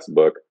to last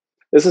book,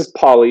 this is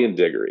Polly and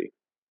Diggory.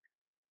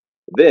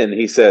 Then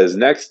he says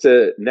next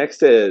to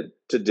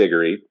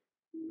Diggory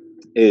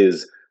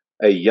is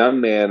a young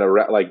man,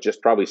 like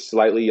just probably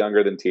slightly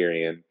younger than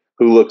Tyrion,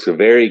 who looks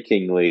very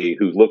kingly,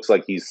 who looks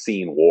like he's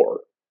seen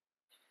war.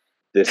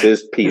 This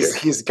is Peter.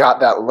 He's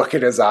got that look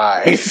in his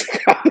eye. He's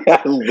got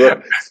that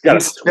look. He's got He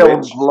a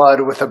spilled twitch.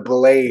 blood with a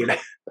blade.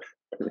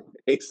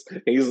 He's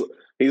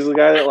the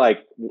guy that like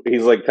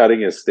he's like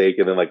cutting his steak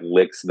and then like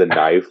licks the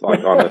knife like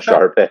on the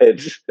sharp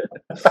edge.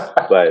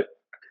 But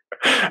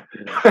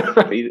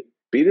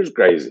Peter's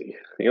crazy.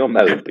 You don't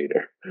mess with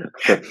Peter.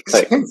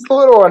 Like, he's a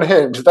little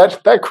unhinged.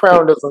 That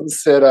crown doesn't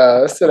sit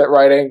at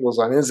right angles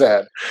on his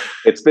head.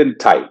 It's been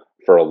tight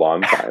for a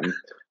long time.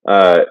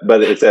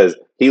 But it says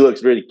he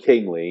looks very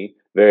kingly,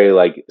 very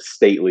like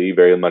stately,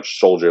 very much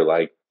soldier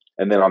like.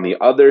 And then on the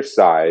other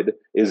side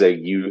is a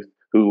youth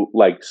who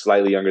like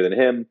slightly younger than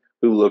him,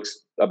 who looks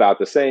about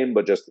the same,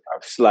 but just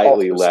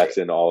slightly less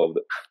in all of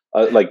the,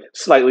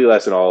 slightly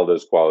less in all of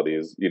those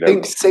qualities. You know, I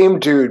think same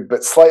dude,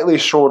 but slightly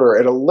shorter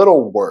and a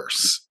little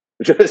worse.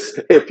 Just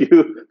if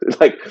you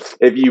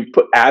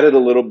added a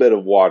little bit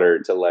of water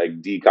to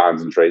like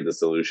deconcentrate the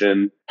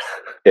solution,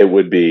 it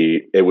would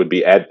be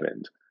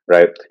Edmund,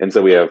 right? And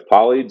so we have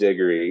Polly,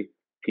 Diggory,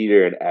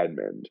 Peter, and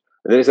Edmund.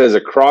 And then it says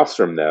across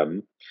from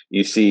them,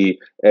 you see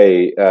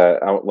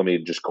let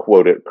me just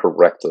quote it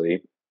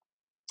correctly.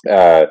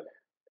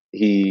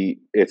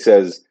 It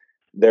says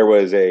there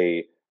was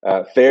a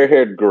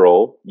fair-haired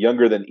girl,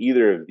 younger than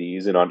either of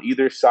these, and on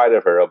either side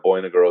of her, a boy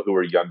and a girl who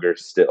were younger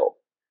still.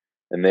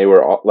 And they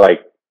were all like,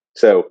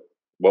 so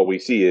what we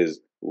see is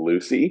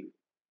Lucy,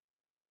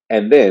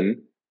 and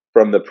then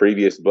from the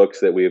previous books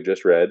that we have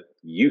just read,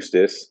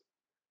 Eustace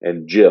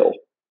and Jill.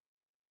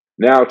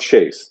 Now,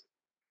 Chase,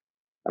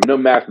 I'm no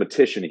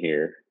mathematician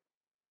here,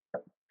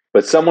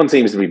 but someone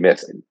seems to be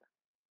missing.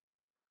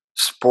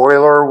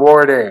 Spoiler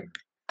warning.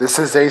 This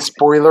is a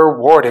spoiler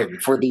warning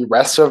for the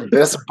rest of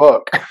this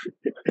book.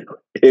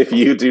 If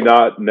you do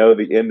not know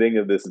the ending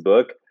of this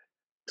book,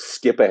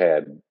 skip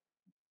ahead.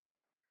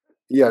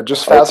 Yeah,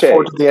 just fast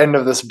forward to the end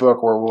of this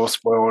book where we'll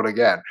spoil it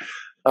again.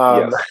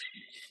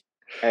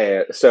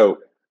 Yes. So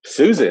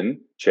Susan,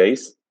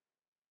 Chase,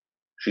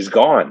 she's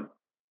gone.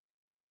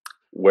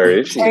 Where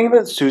is she? Saying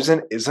that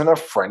Susan isn't a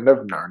friend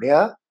of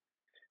Narnia?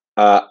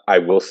 I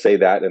will say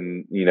that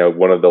in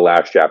one of the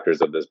last chapters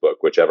of this book,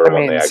 whichever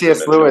one they actually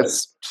C.S.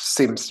 Lewis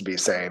seems to be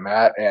saying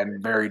that,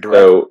 and very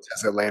directly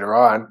says it later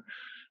on.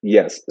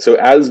 Yes. So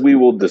as we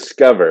will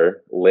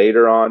discover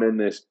later on in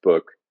this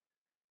book,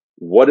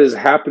 what is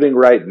happening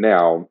right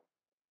now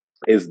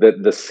is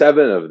that the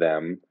seven of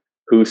them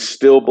who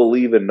still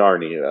believe in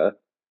Narnia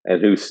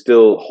and who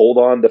still hold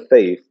on to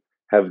faith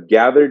have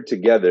gathered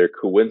together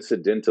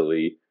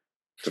coincidentally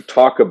to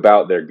talk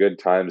about their good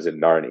times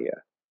in Narnia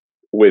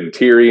when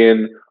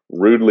Tyrion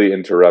rudely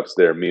interrupts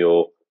their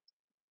meal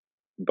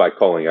by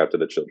calling out to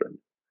the children.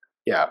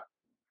 Yeah.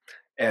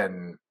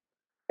 And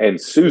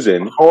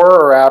Susan... Before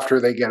or after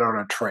they get on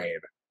a train?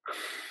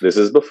 This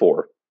is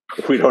before.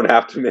 We don't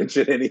have to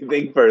mention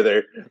anything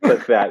further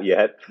but that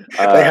yet.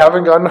 They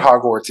haven't gotten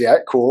Hogwarts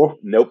yet. Cool.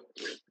 Nope.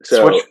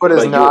 So, Switchfoot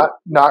is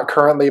not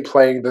currently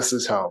playing This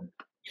Is Home.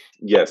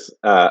 Yes.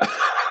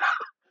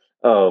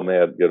 Oh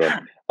man, good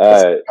one.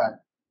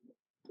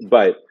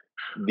 But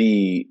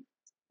the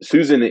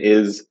Susan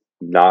is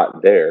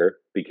not there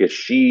because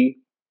she,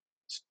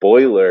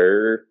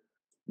 spoiler,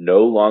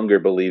 no longer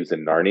believes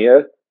in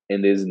Narnia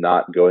and is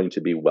not going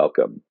to be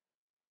welcome.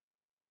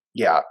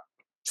 Yeah.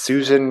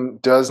 Susan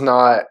does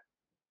not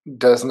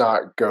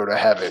go to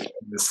heaven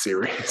in this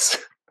series.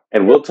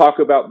 And we'll talk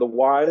about the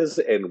whys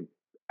and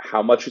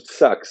how much it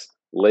sucks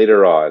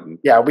later on.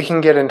 Yeah, we can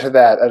get into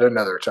that at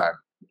another time.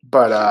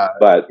 But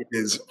it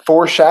is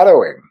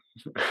foreshadowing.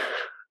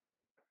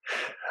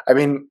 I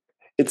mean,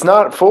 it's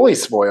not fully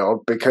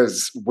spoiled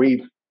because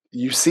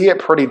you see it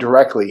pretty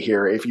directly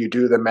here if you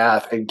do the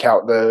math and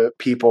count the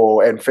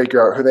people and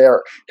figure out who they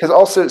are. Because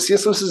also,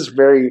 C.S. Lewis is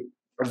very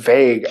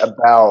vague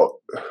about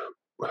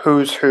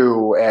who's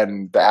who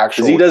and the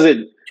actual... He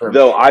doesn't,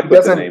 though I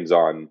put the names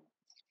on,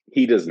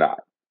 he does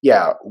not.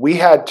 Yeah, we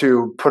had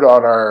to put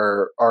on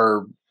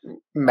our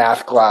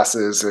math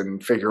glasses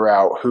and figure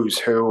out who's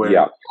who and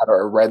had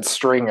our red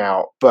string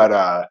out.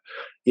 But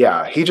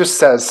he just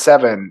says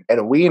 7,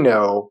 and we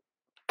know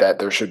that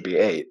there should be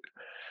 8.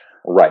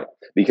 Right,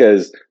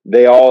 because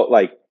they all,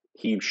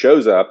 he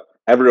shows up,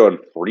 everyone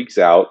freaks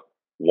out,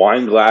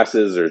 wine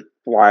glasses are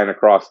flying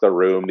across the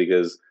room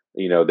because,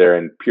 they're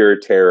in pure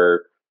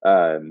terror.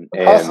 And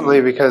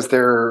possibly because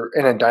they're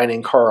in a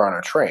dining car on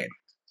a train.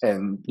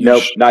 And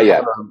nope, not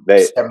yet.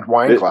 They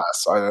wine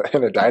glass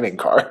in a dining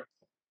car.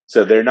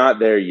 So they're not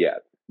there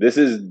yet.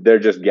 They're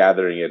just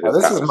gathering at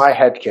his house. This is my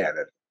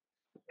headcanon.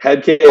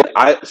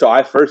 So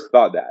I first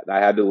thought that, and I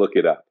had to look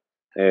it up.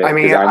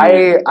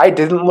 I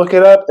didn't look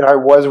it up, and I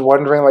was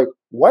wondering,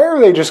 why are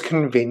they just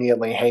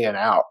conveniently hanging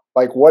out?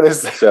 What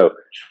is this? So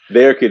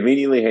they're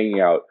conveniently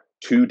hanging out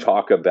to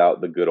talk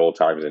about the good old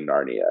times in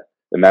Narnia.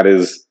 And that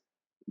is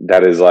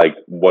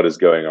what is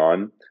going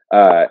on.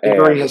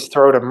 Avery has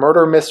thrown a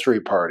murder mystery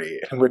party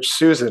in which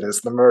Susan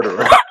is the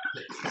murderer.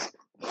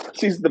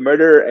 She's the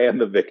murderer and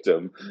the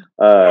victim,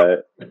 uh,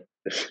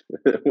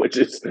 which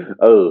is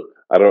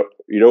I don't.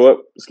 You know what?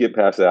 Skip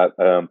past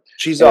that.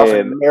 She's off in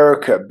And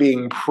America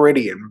being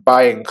pretty and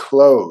buying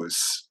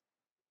clothes.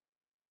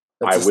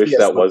 That's I a wish C.S.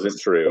 that wasn't Lewis.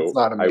 That's true.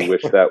 not a I me.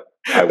 wish that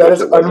I That wish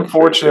is it wasn't true, Chase.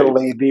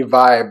 unfortunately the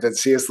vibe that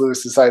C.S.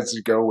 Lewis decides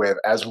to go with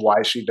as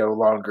why she no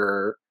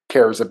longer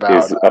cares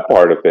about Is a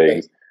part of Kate.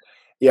 things,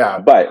 Yeah,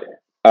 but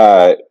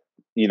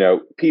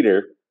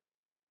Peter,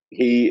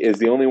 he is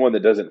the only one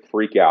that doesn't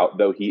freak out,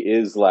 though he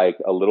is like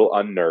a little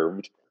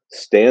unnerved,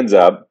 stands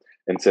up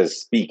and says,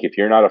 "Speak. If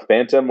you're not a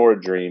phantom or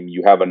a dream,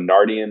 you have a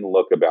Narnian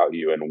look about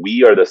you, and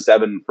we are the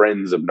seven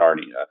friends of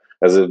Narnia."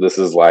 As if this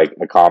is like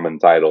a common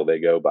title they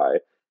go by,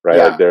 right?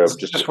 yeah. Like they're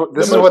just the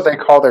This is what most they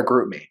call their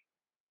group me.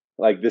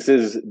 like this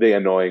is the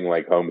annoying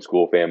like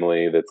homeschool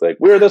family that's like,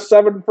 we're the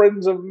seven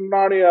friends of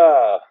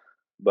Narnia.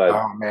 But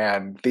Oh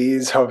man,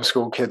 these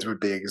homeschool kids would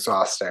be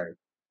exhausting.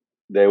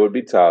 they would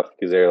be tough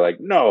because they're like,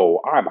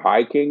 no, I'm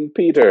High King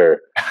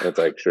Peter. And it's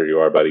like, sure you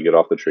are, buddy. Get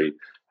off the tree.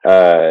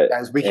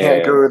 Guys, we can't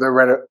And go to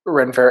the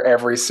Ren Fair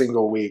every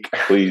single week.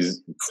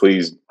 please,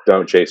 please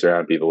don't chase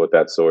around people with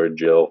that sword,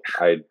 Jill.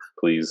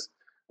 Please.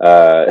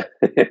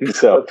 And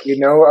so, Look,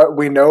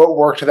 we know it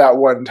worked that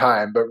one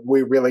time, but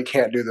we really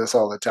can't do this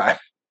all the time.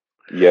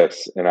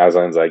 yes. And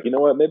Aslan's like, you know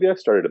what? Maybe I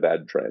started a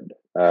bad trend.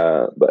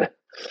 But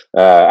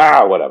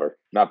whatever.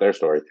 Not their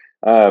story.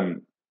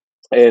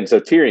 And so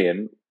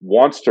Tyrion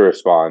wants to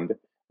respond,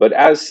 but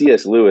as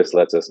C.S. Lewis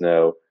lets us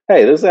know,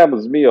 hey, this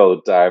happens to me all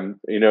the time.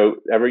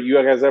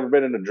 You guys ever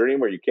been in a dream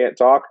where you can't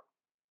talk?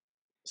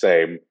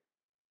 Same.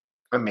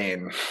 I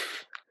mean,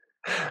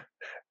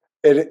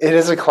 it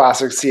is a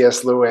classic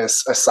C.S.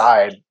 Lewis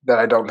aside that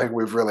I don't think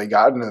we've really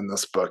gotten in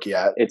this book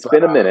yet. It's But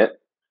been a minute.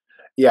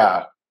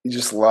 yeah, he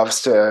just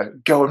loves to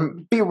go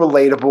and be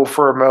relatable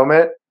for a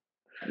moment.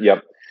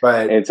 Yep.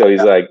 But And so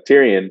he's like,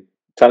 Tyrion,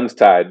 tongue's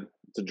tied.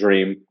 It's a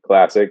dream,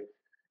 classic.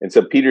 And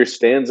so Peter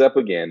stands up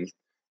again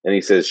and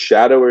he says,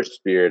 shadow or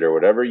spirit or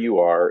whatever you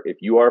are, if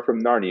you are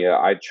from Narnia,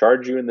 I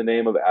charge you in the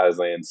name of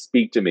Aslan,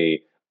 speak to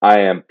me. I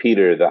am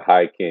Peter, the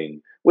High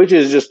King, which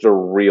is just a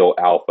real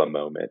alpha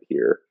moment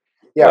here.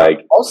 yeah,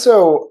 Like,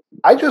 also,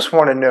 I just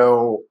want to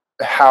know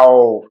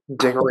how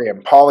Diggory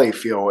and Polly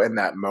feel in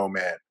that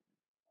moment,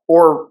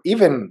 or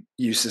even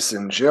Eustace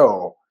and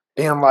Jill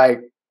being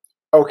like,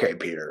 okay,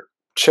 Peter,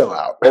 chill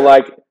out. well,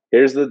 like,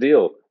 here's the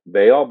deal.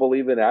 They all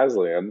believe in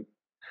Aslan,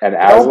 and They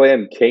all,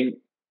 Aslan King,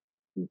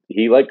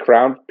 he like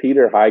crowned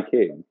Peter High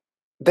King.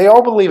 they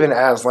all believe in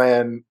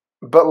Aslan,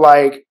 but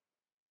like,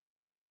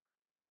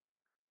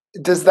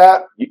 does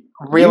that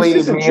really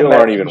Eustace and mean Jill that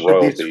aren't he even should be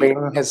royalty.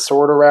 swinging his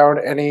sword around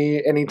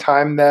any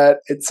time that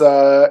it's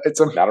a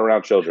Not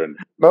around children.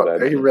 no,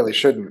 But he really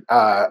shouldn't,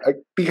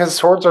 because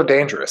swords are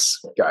dangerous,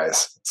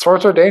 guys.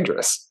 Swords are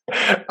dangerous.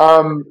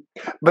 Um,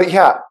 but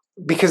yeah,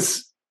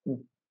 because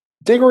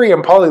Diggory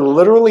and Polly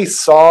literally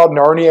saw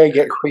Narnia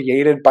get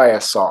created by a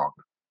song.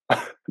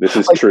 this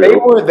is Like they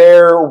true. were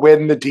there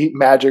when the deep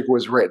magic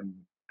was written.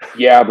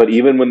 Yeah, but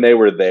even when they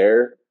were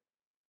there,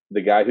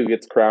 the guy who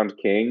gets crowned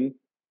king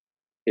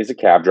is a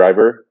cab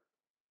driver.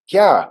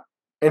 Yeah,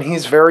 and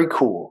he's very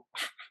cool.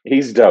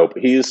 He's dope.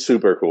 He is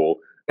super cool.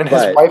 And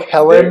his But wife they're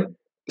Helen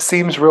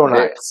seems real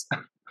they're nice.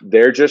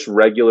 they're just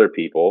regular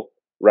people,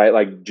 right?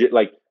 Like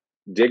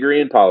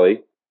Diggory and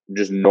Polly,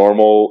 just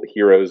normal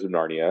heroes of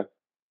Narnia.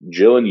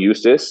 Jill and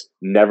Eustace,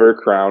 never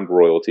crowned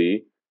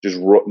royalty, just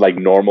like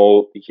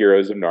normal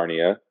heroes of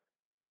Narnia.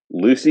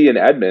 Lucy and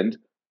Edmund,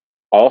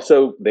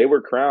 also they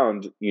were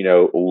crowned,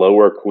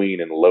 lower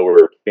queen and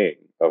lower king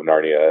of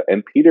Narnia,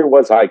 and Peter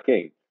was high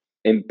king.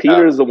 And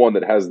Peter is the one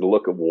that has the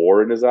look of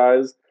war in his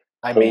eyes,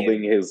 I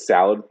holding mean, his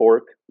salad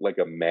fork like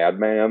a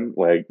madman.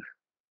 Like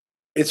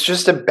it's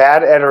just a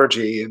bad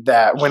energy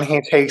that when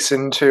he takes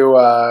into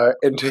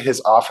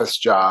his office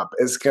job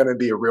is going to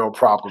be a real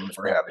problem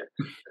for him.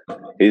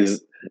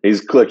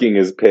 he's clicking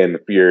his pen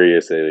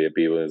furiously at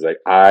people. He's like,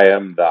 "I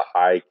am the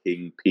High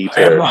King I am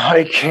Peter. the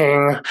High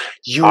King.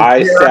 You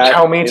I dare sat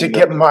tell me to in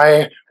get the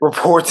my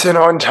reports in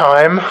on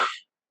time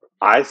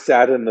I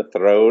sat in the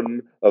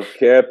throne of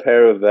Cair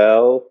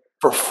Paravel.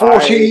 for 40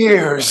 I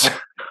years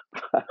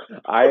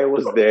I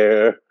was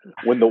there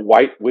when the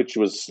White Witch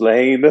was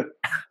slain.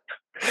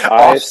 I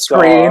off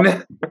saw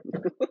screen.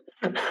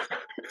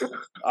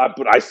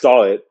 but I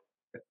saw it.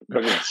 I'm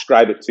not going to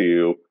describe it to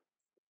you,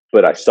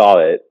 but I saw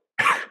it."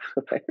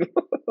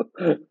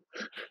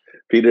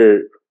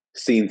 Peter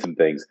seen some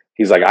things.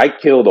 He's like, I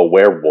killed a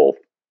werewolf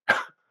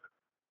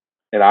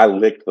and I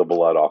licked the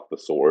blood off the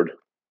sword.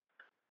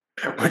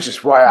 Which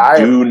is why I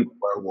am a Do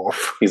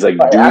werewolf. He's like,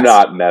 By do accident.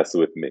 not mess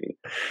with me.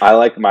 I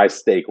like my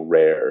steak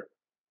rare.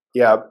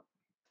 Yeah,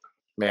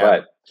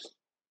 man.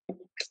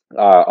 But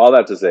all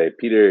that to say,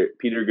 Peter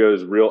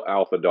goes real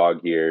alpha dog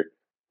here,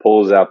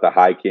 pulls out the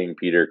High King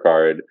Peter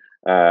card,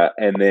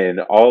 and then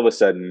all of a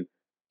sudden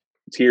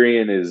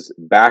Tyrion is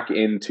back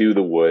into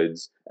the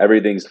woods.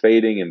 Everything's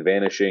fading and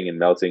vanishing and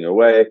melting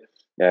away.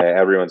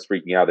 Everyone's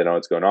freaking out. They know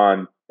what's going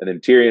on. And then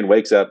Tyrion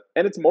wakes up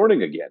and it's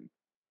morning again.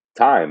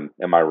 Time,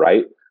 am I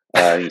right?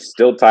 He's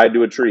still tied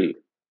to a tree.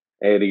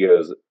 And he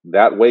goes,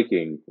 that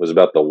waking was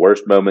about the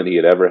worst moment he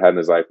had ever had in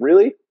his life.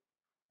 Really?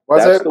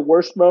 Was That's it the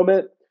worst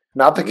moment?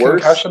 not the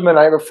Worse, concussion the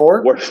night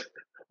before? worse,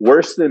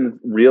 worse than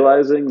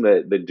realizing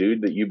that the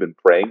dude that you've been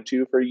praying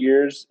to for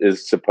years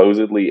is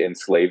supposedly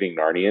enslaving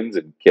Narnians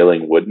and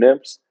killing wood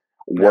nymphs.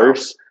 No,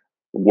 Worse,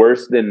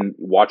 worse than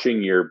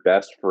watching your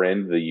best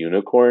friend, the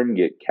unicorn,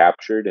 get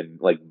captured and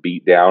like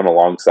beat down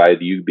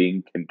alongside you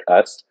being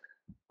concussed,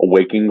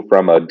 waking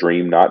from a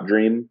dream, not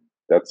dream.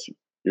 That's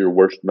your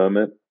worst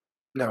moment.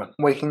 no.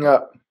 Waking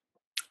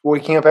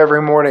up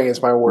every morning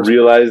is my worst.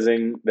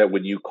 Realizing that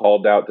when you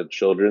called out to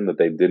children that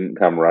they didn't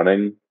come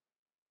running.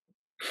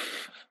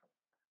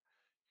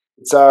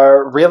 It's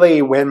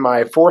really when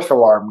my fourth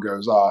alarm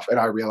goes off and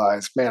I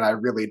realize, man, I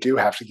really do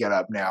have to get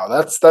up now.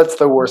 That's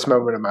the worst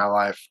moment of my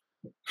life.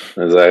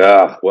 It's like,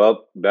 ah,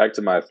 well, back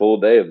to my full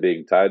day of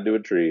being tied to a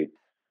tree.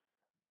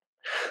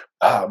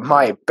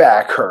 My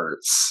back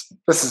hurts.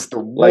 This is the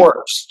Like,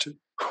 worst.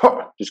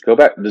 just go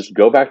back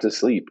to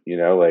sleep.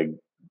 Like,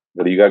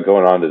 what do you got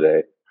going on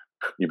today?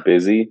 You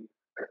busy?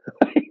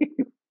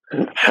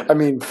 I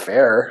mean,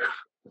 fair.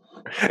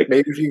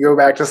 Maybe if you go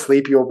back to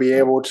sleep, you'll be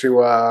able to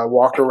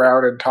walk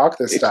around and talk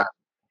this It, time.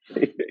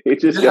 he He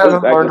just just goes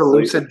hasn't back to learned to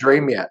sleep. lucid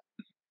dream yet.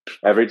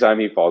 Every time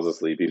he falls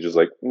asleep, he's just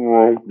like,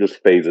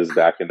 just phases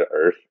back into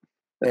earth.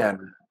 And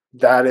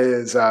that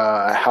is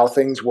how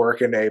things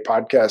work in a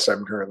podcast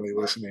I'm currently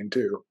listening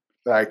to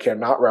that I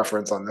cannot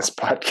reference on this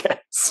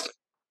podcast.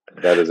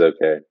 That is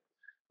okay.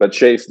 But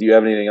Chase, do you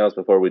have anything else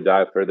before we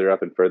dive further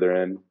up and further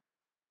in?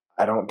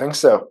 I don't think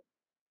so.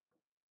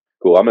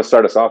 Cool. I'm going to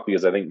start us off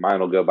because I think mine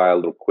will go by a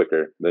little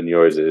quicker than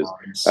yours is.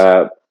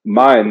 Nice.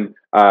 Mine.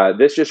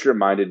 This just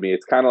reminded me.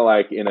 It's kind of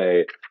like in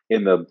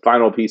the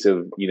final piece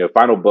of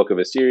final book of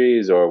a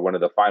series or one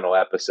of the final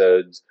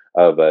episodes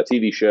of a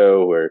TV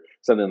show or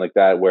something like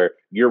that, where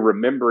you're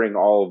remembering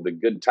all of the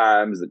good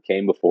times that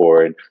came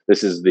before. And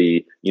this is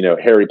the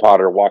Harry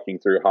Potter walking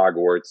through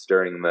Hogwarts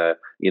during the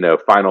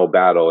final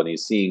battle, and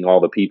he's seeing all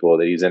the people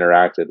that he's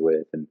interacted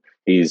with, and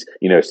he's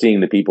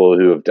seeing the people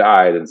who have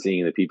died and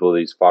seeing the people that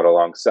he's fought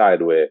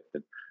alongside with.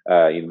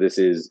 And, this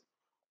is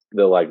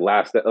the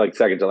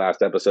second to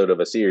last episode of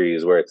a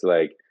series where it's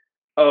like,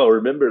 oh,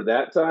 remember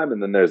that time,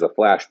 and then there's a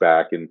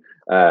flashback and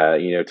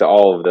to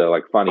all of the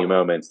like funny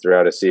moments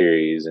throughout a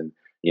series. And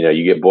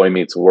you get Boy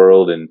Meets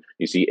World and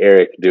you see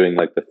Eric doing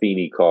like the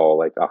Feeny call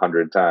like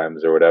 100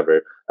 times or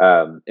whatever.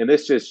 And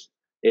this just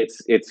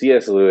it's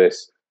C.S.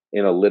 Lewis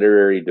in a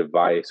literary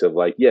device of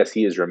like, yes,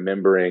 he is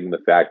remembering the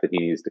fact that he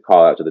needs to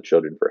call out to the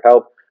children for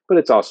help, but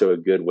it's also a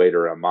good way to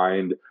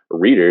remind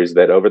readers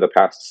that over the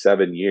past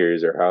 7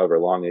 years or however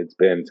long it's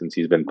been since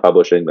he's been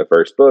publishing the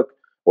first book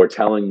or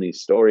telling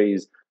these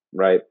stories,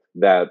 right,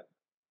 that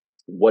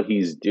what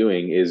he's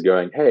doing is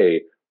going,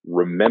 hey,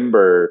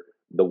 remember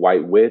the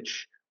White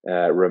Witch,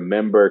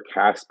 remember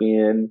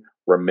Caspian,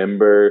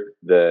 remember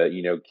the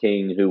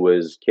king who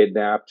was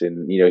kidnapped,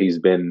 and he's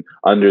been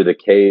under the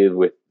cave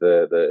with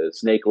the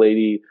snake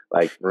lady.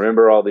 Like,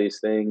 remember all these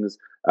things,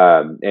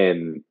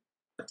 and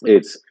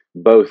it's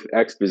both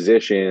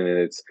exposition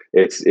and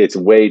it's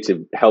a way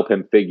to help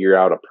him figure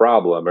out a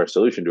problem or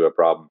solution to a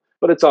problem,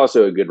 but it's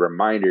also a good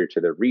reminder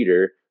to the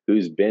reader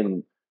who's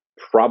been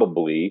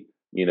probably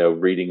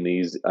reading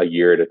these a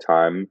year at a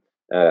time,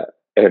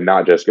 and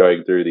not just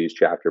going through these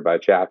chapter by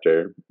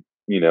chapter,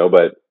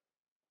 but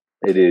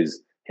it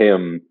is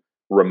him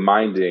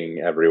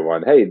reminding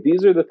everyone, hey,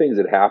 these are the things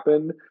that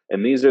happened,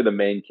 and these are the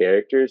main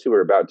characters who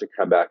are about to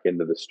come back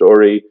into the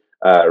story.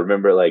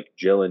 Remember, like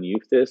Jill and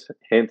Eustace,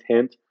 hint,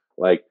 hint,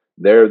 like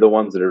they're the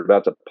ones that are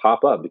about to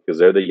pop up because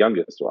they're the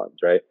youngest ones,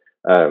 right?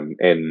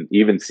 And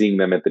even seeing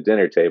them at the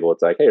dinner table,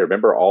 it's like, hey,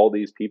 remember all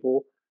these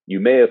people? You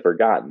may have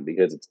forgotten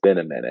because it's been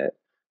a minute.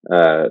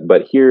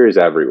 But here is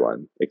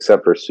everyone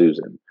except for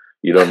Susan.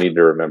 You don't need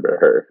to remember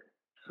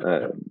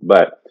her.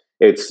 But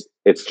it's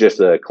just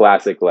a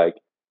classic like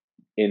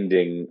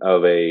ending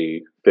of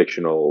a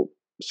fictional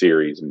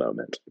series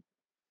moment.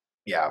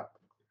 Yeah.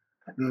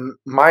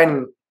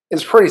 Mine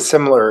is pretty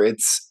similar.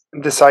 It's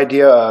this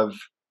idea of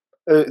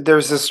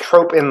there's this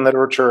trope in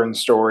literature and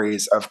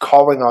stories of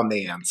calling on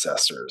the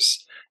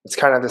ancestors. It's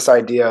kind of this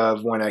idea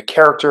of when a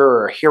character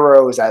or a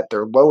hero is at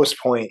their lowest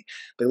point,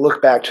 they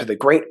look back to the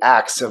great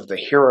acts of the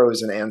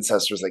heroes and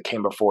ancestors that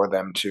came before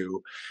them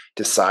to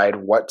decide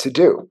what to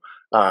do.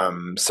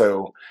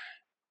 So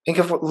think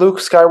of Luke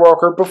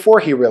Skywalker before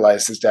he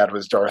realized his dad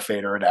was Darth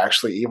Vader and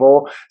actually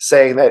evil,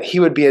 saying that he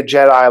would be a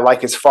Jedi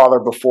like his father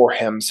before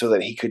him so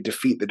that he could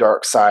defeat the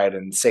dark side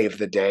and save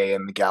the day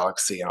and the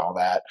galaxy and all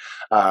that.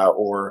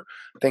 Or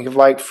think of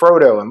like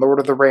Frodo in Lord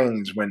of the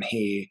Rings when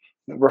he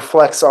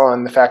reflects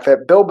on the fact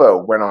that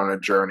Bilbo went on a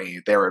journey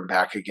there and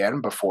back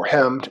again before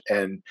him,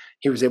 and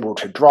he was able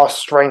to draw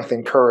strength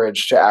and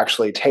courage to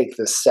actually take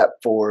this step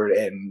forward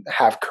and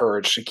have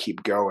courage to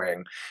keep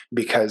going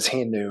because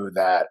he knew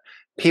that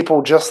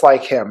people just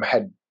like him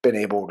had been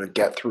able to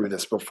get through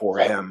this before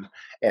him,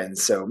 and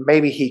so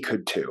maybe he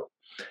could too.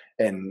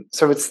 And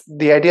so it's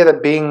the idea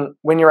that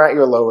when you're at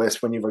your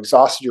lowest, when you've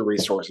exhausted your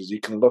resources, you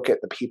can look at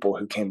the people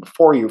who came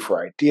before you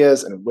for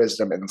ideas and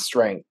wisdom and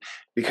strength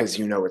because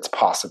you know it's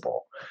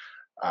possible.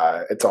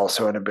 It's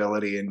also an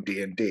ability in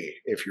D&D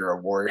if you're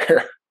a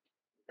warrior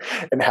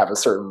and have a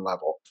certain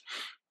level.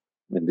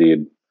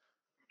 Indeed.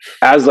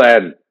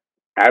 Aslan,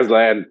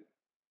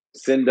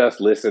 send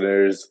us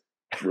listeners,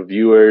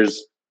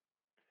 reviewers,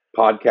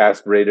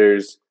 podcast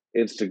raters,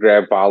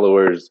 Instagram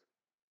followers,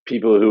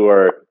 people who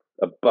are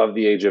above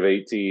the age of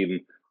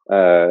 18.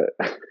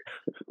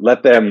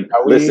 Let them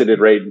listen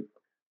and rate.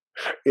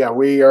 Yeah,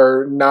 we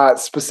are not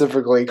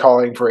specifically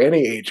calling for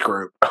any age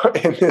group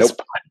in this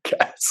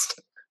podcast.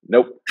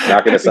 Nope,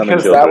 not going to summon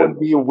because children. That would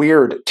be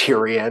weird,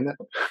 Tyrion.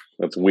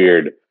 That's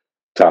weird,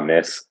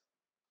 Thomas.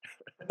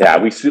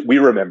 Yeah, we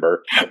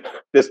remember.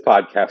 This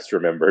podcast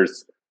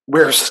remembers.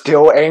 We're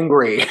still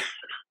angry.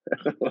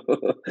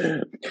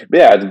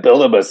 Yeah,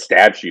 build him a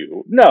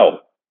statue. No,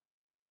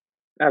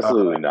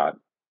 absolutely not.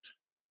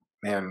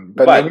 Man,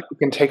 but maybe we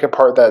can take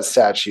apart that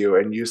statue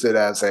and use it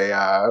as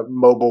a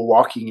mobile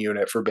walking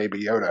unit for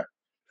Baby Yoda.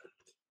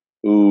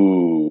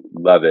 Ooh,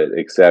 love it.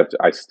 Except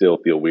I still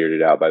feel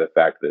weirded out by the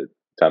fact that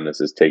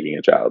Tumnus is taking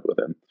a child with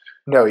him.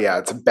 No, yeah,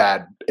 it's a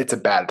bad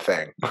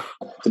thing.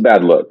 It's a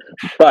bad look.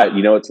 But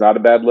you know it's not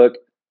a bad look?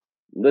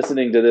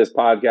 Listening to this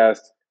podcast,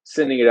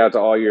 sending it out to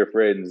all your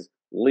friends,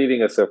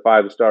 leaving us a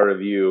 5-star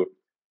review,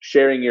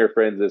 sharing your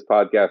friends this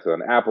podcast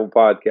on Apple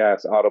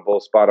Podcasts,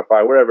 Audible,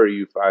 Spotify, wherever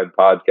you find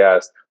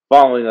podcasts,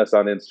 following us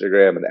on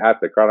Instagram and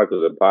at the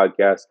Chronicles of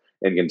Podcast,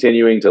 and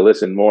continuing to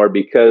listen more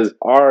because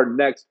our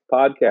next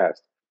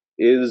podcast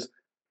is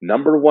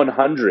number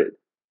 100,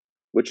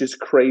 which is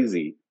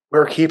crazy.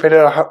 We're keeping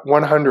it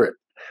 100.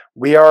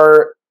 We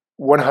are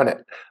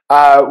 100.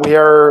 We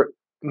are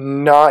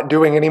not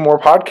doing any more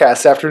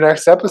podcasts after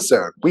next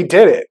episode. We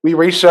did it. We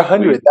reached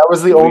 100. That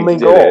was the only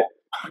goal.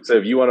 So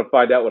if you want to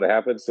find out what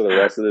happens to the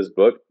rest of this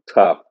book,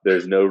 tough.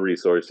 There's no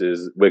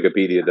resources.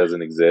 Wikipedia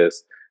doesn't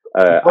exist.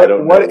 I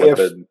don't know what if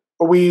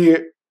we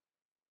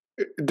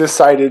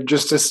decided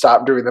just to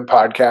stop doing the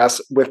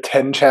podcast with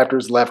 10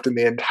 chapters left in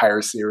the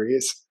entire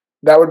series.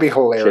 That would be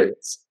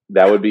hilarious.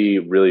 That would be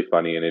really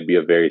funny, and it'd be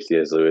a very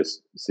C.S. Lewis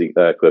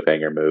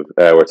cliffhanger move,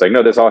 where it's like,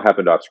 no, this all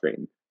happened off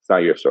screen. It's not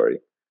your story.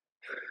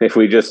 If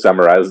we just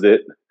summarized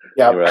it,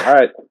 we're like, all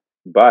right,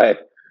 bye.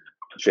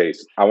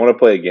 Chase, I want to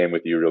play a game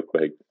with you real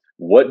quick.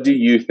 What do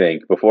you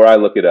think, before I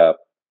look it up,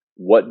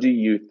 what do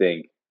you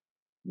think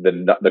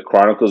the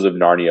Chronicles of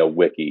Narnia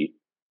wiki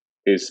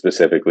is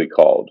specifically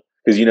called?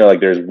 Because, you know, like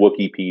there's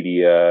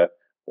Wikipedia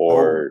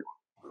or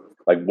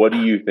like, what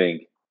do you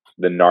think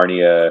the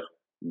Narnia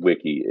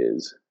wiki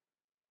is?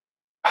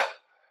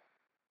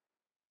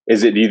 Do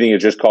you think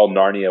it's just called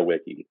Narnia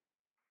Wiki?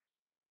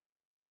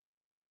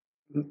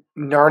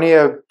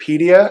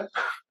 Narniapedia?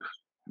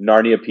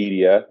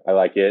 Narniapedia. I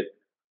like it.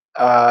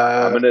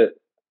 I'm going to...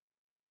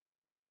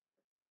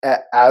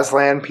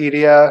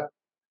 Aslanpedia?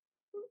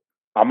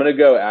 I'm going to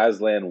go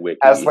Aslan Wiki.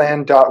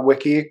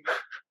 Aslan.wiki?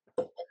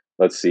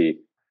 Let's see.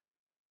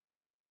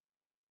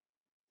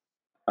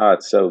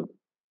 It's so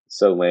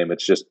lame.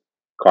 It's just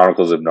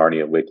Chronicles of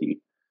Narnia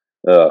Wiki.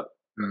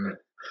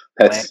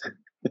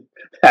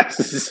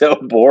 That's so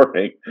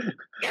boring.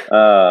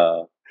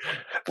 The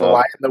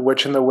Lion, the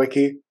Witch, and the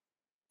Wiki.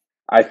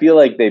 I feel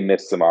like they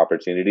missed some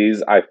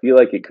opportunities. I feel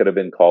like it could have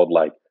been called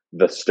like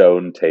the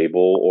Stone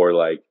Table or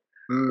like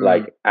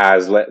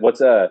Aslan. What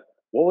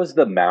was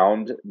the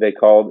mound they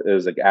called? It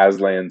was like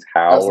Aslan's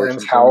Howl.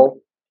 Aslan's Howl.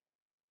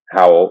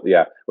 Howl,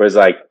 yeah. Whereas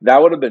like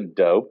that would have been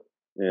dope,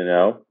 you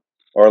know,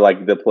 or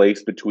like the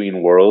Place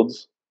Between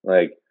Worlds.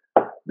 Like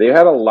they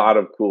had a lot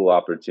of cool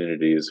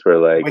opportunities for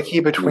like Wiki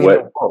Between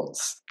the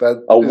Worlds.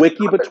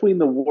 Wiki Between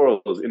the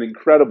Worlds, an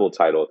incredible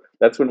title.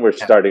 That's when we're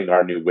starting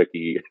our new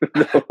wiki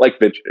like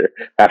venture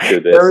after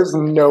this. There is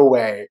no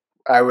way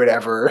I would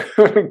ever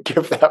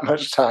give that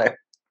much time.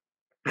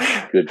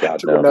 Good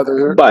job,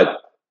 but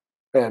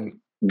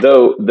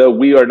though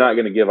we are not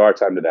going to give our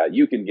time to that,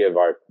 you can give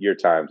your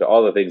time to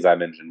all the things I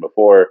mentioned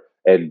before,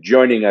 and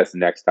joining us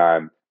next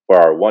time for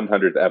our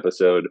 100th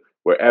episode,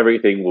 where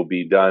everything will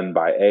be done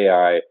by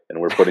AI and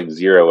we're putting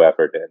zero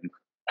effort in.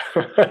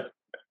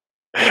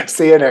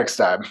 See you next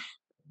time.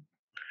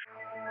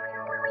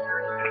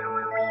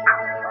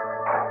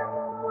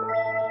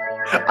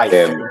 I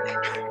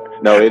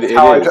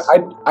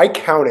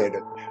counted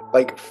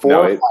like 4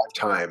 or 5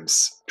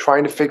 times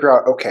trying to figure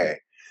out,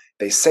 okay,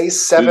 they say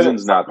 7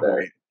 Susan's not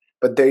there,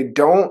 but they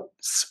don't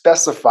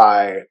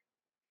specify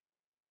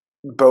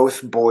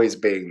both boys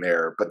being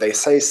there, but they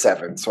say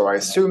 7, so I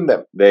assume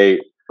that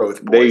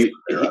both boys are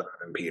there other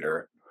than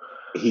Peter.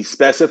 He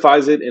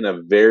specifies it in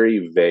a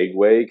very vague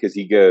way because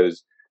he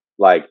goes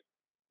like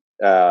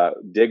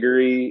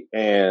Diggory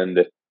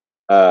and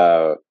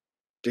Polly.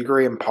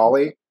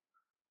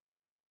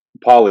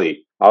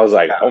 Polly. I was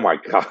like, oh my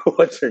god,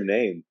 what's her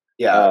name?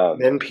 Yeah,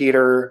 then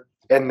Peter,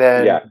 and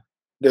then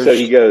there's so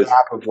he goes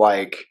of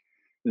like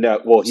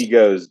he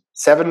goes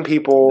 7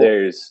 people.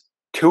 There's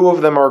 2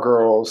 of them are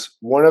girls,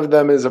 1 of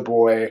them is a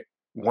boy,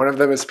 One of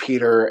them is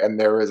Peter, and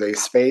there is a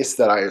space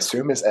that I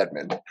assume is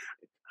Edmund.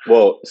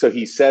 Well, so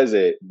he says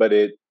it, but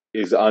it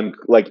is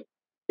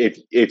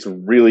it's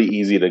really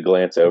easy to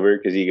glance over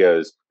because he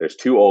goes, "There's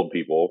two old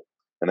people,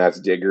 and that's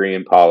Diggory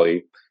and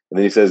Polly," and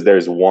then he says,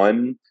 "There's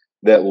one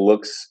that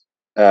looks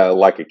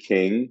like a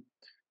king,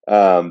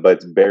 but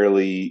it's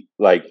barely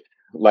like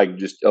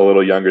just a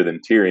little younger than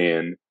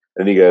Tyrion."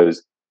 And he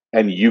goes,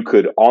 "And you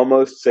could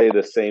almost say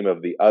the same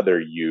of the other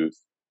youth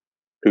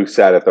who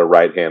sat at the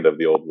right hand of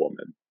the old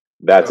woman.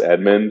 That's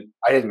Edmund."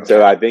 I didn't So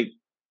catch. I think,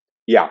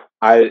 yeah,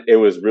 it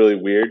was really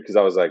weird because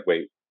I was like,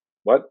 wait,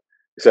 what?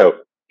 So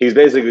he's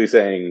basically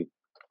saying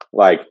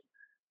like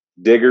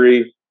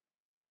Diggory,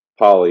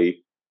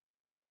 Polly,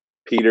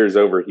 Peter's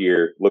over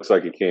here, looks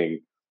like a king.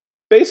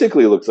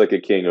 Basically looks like a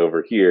king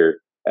over here,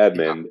 Yeah,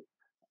 Edmund,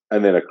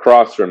 and then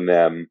across from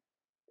them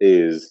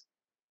is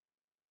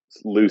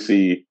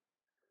Lucy,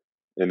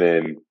 and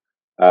then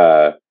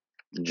uh,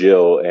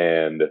 Jill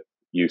and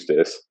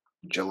Eustace,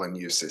 Jill and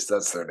Eustace,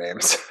 that's their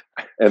names.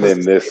 and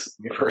then this,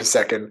 For a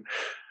second.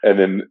 and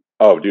then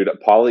oh, dude,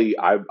 Polly,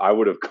 I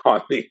would have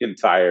gone the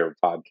entire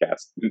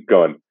podcast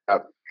going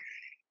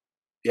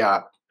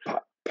Yeah,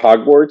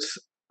 Hogwarts,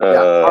 yeah,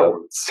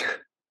 Hogwarts.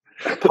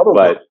 but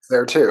Puddlemore's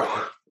there too.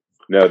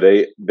 no,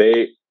 they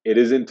it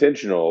is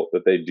intentional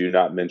that they do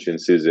not mention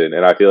Susan,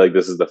 and I feel like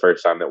this is the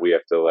first time that we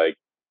have to like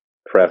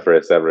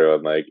preface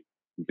everyone like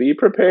be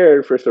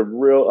prepared for some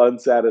real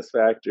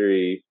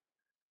unsatisfactory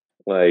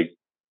like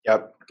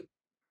Yep.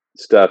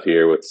 stuff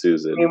here with I mean,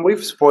 Susan.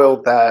 we've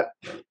spoiled that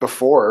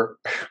before.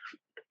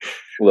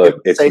 Look,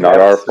 it's Same not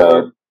our episode,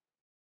 fault.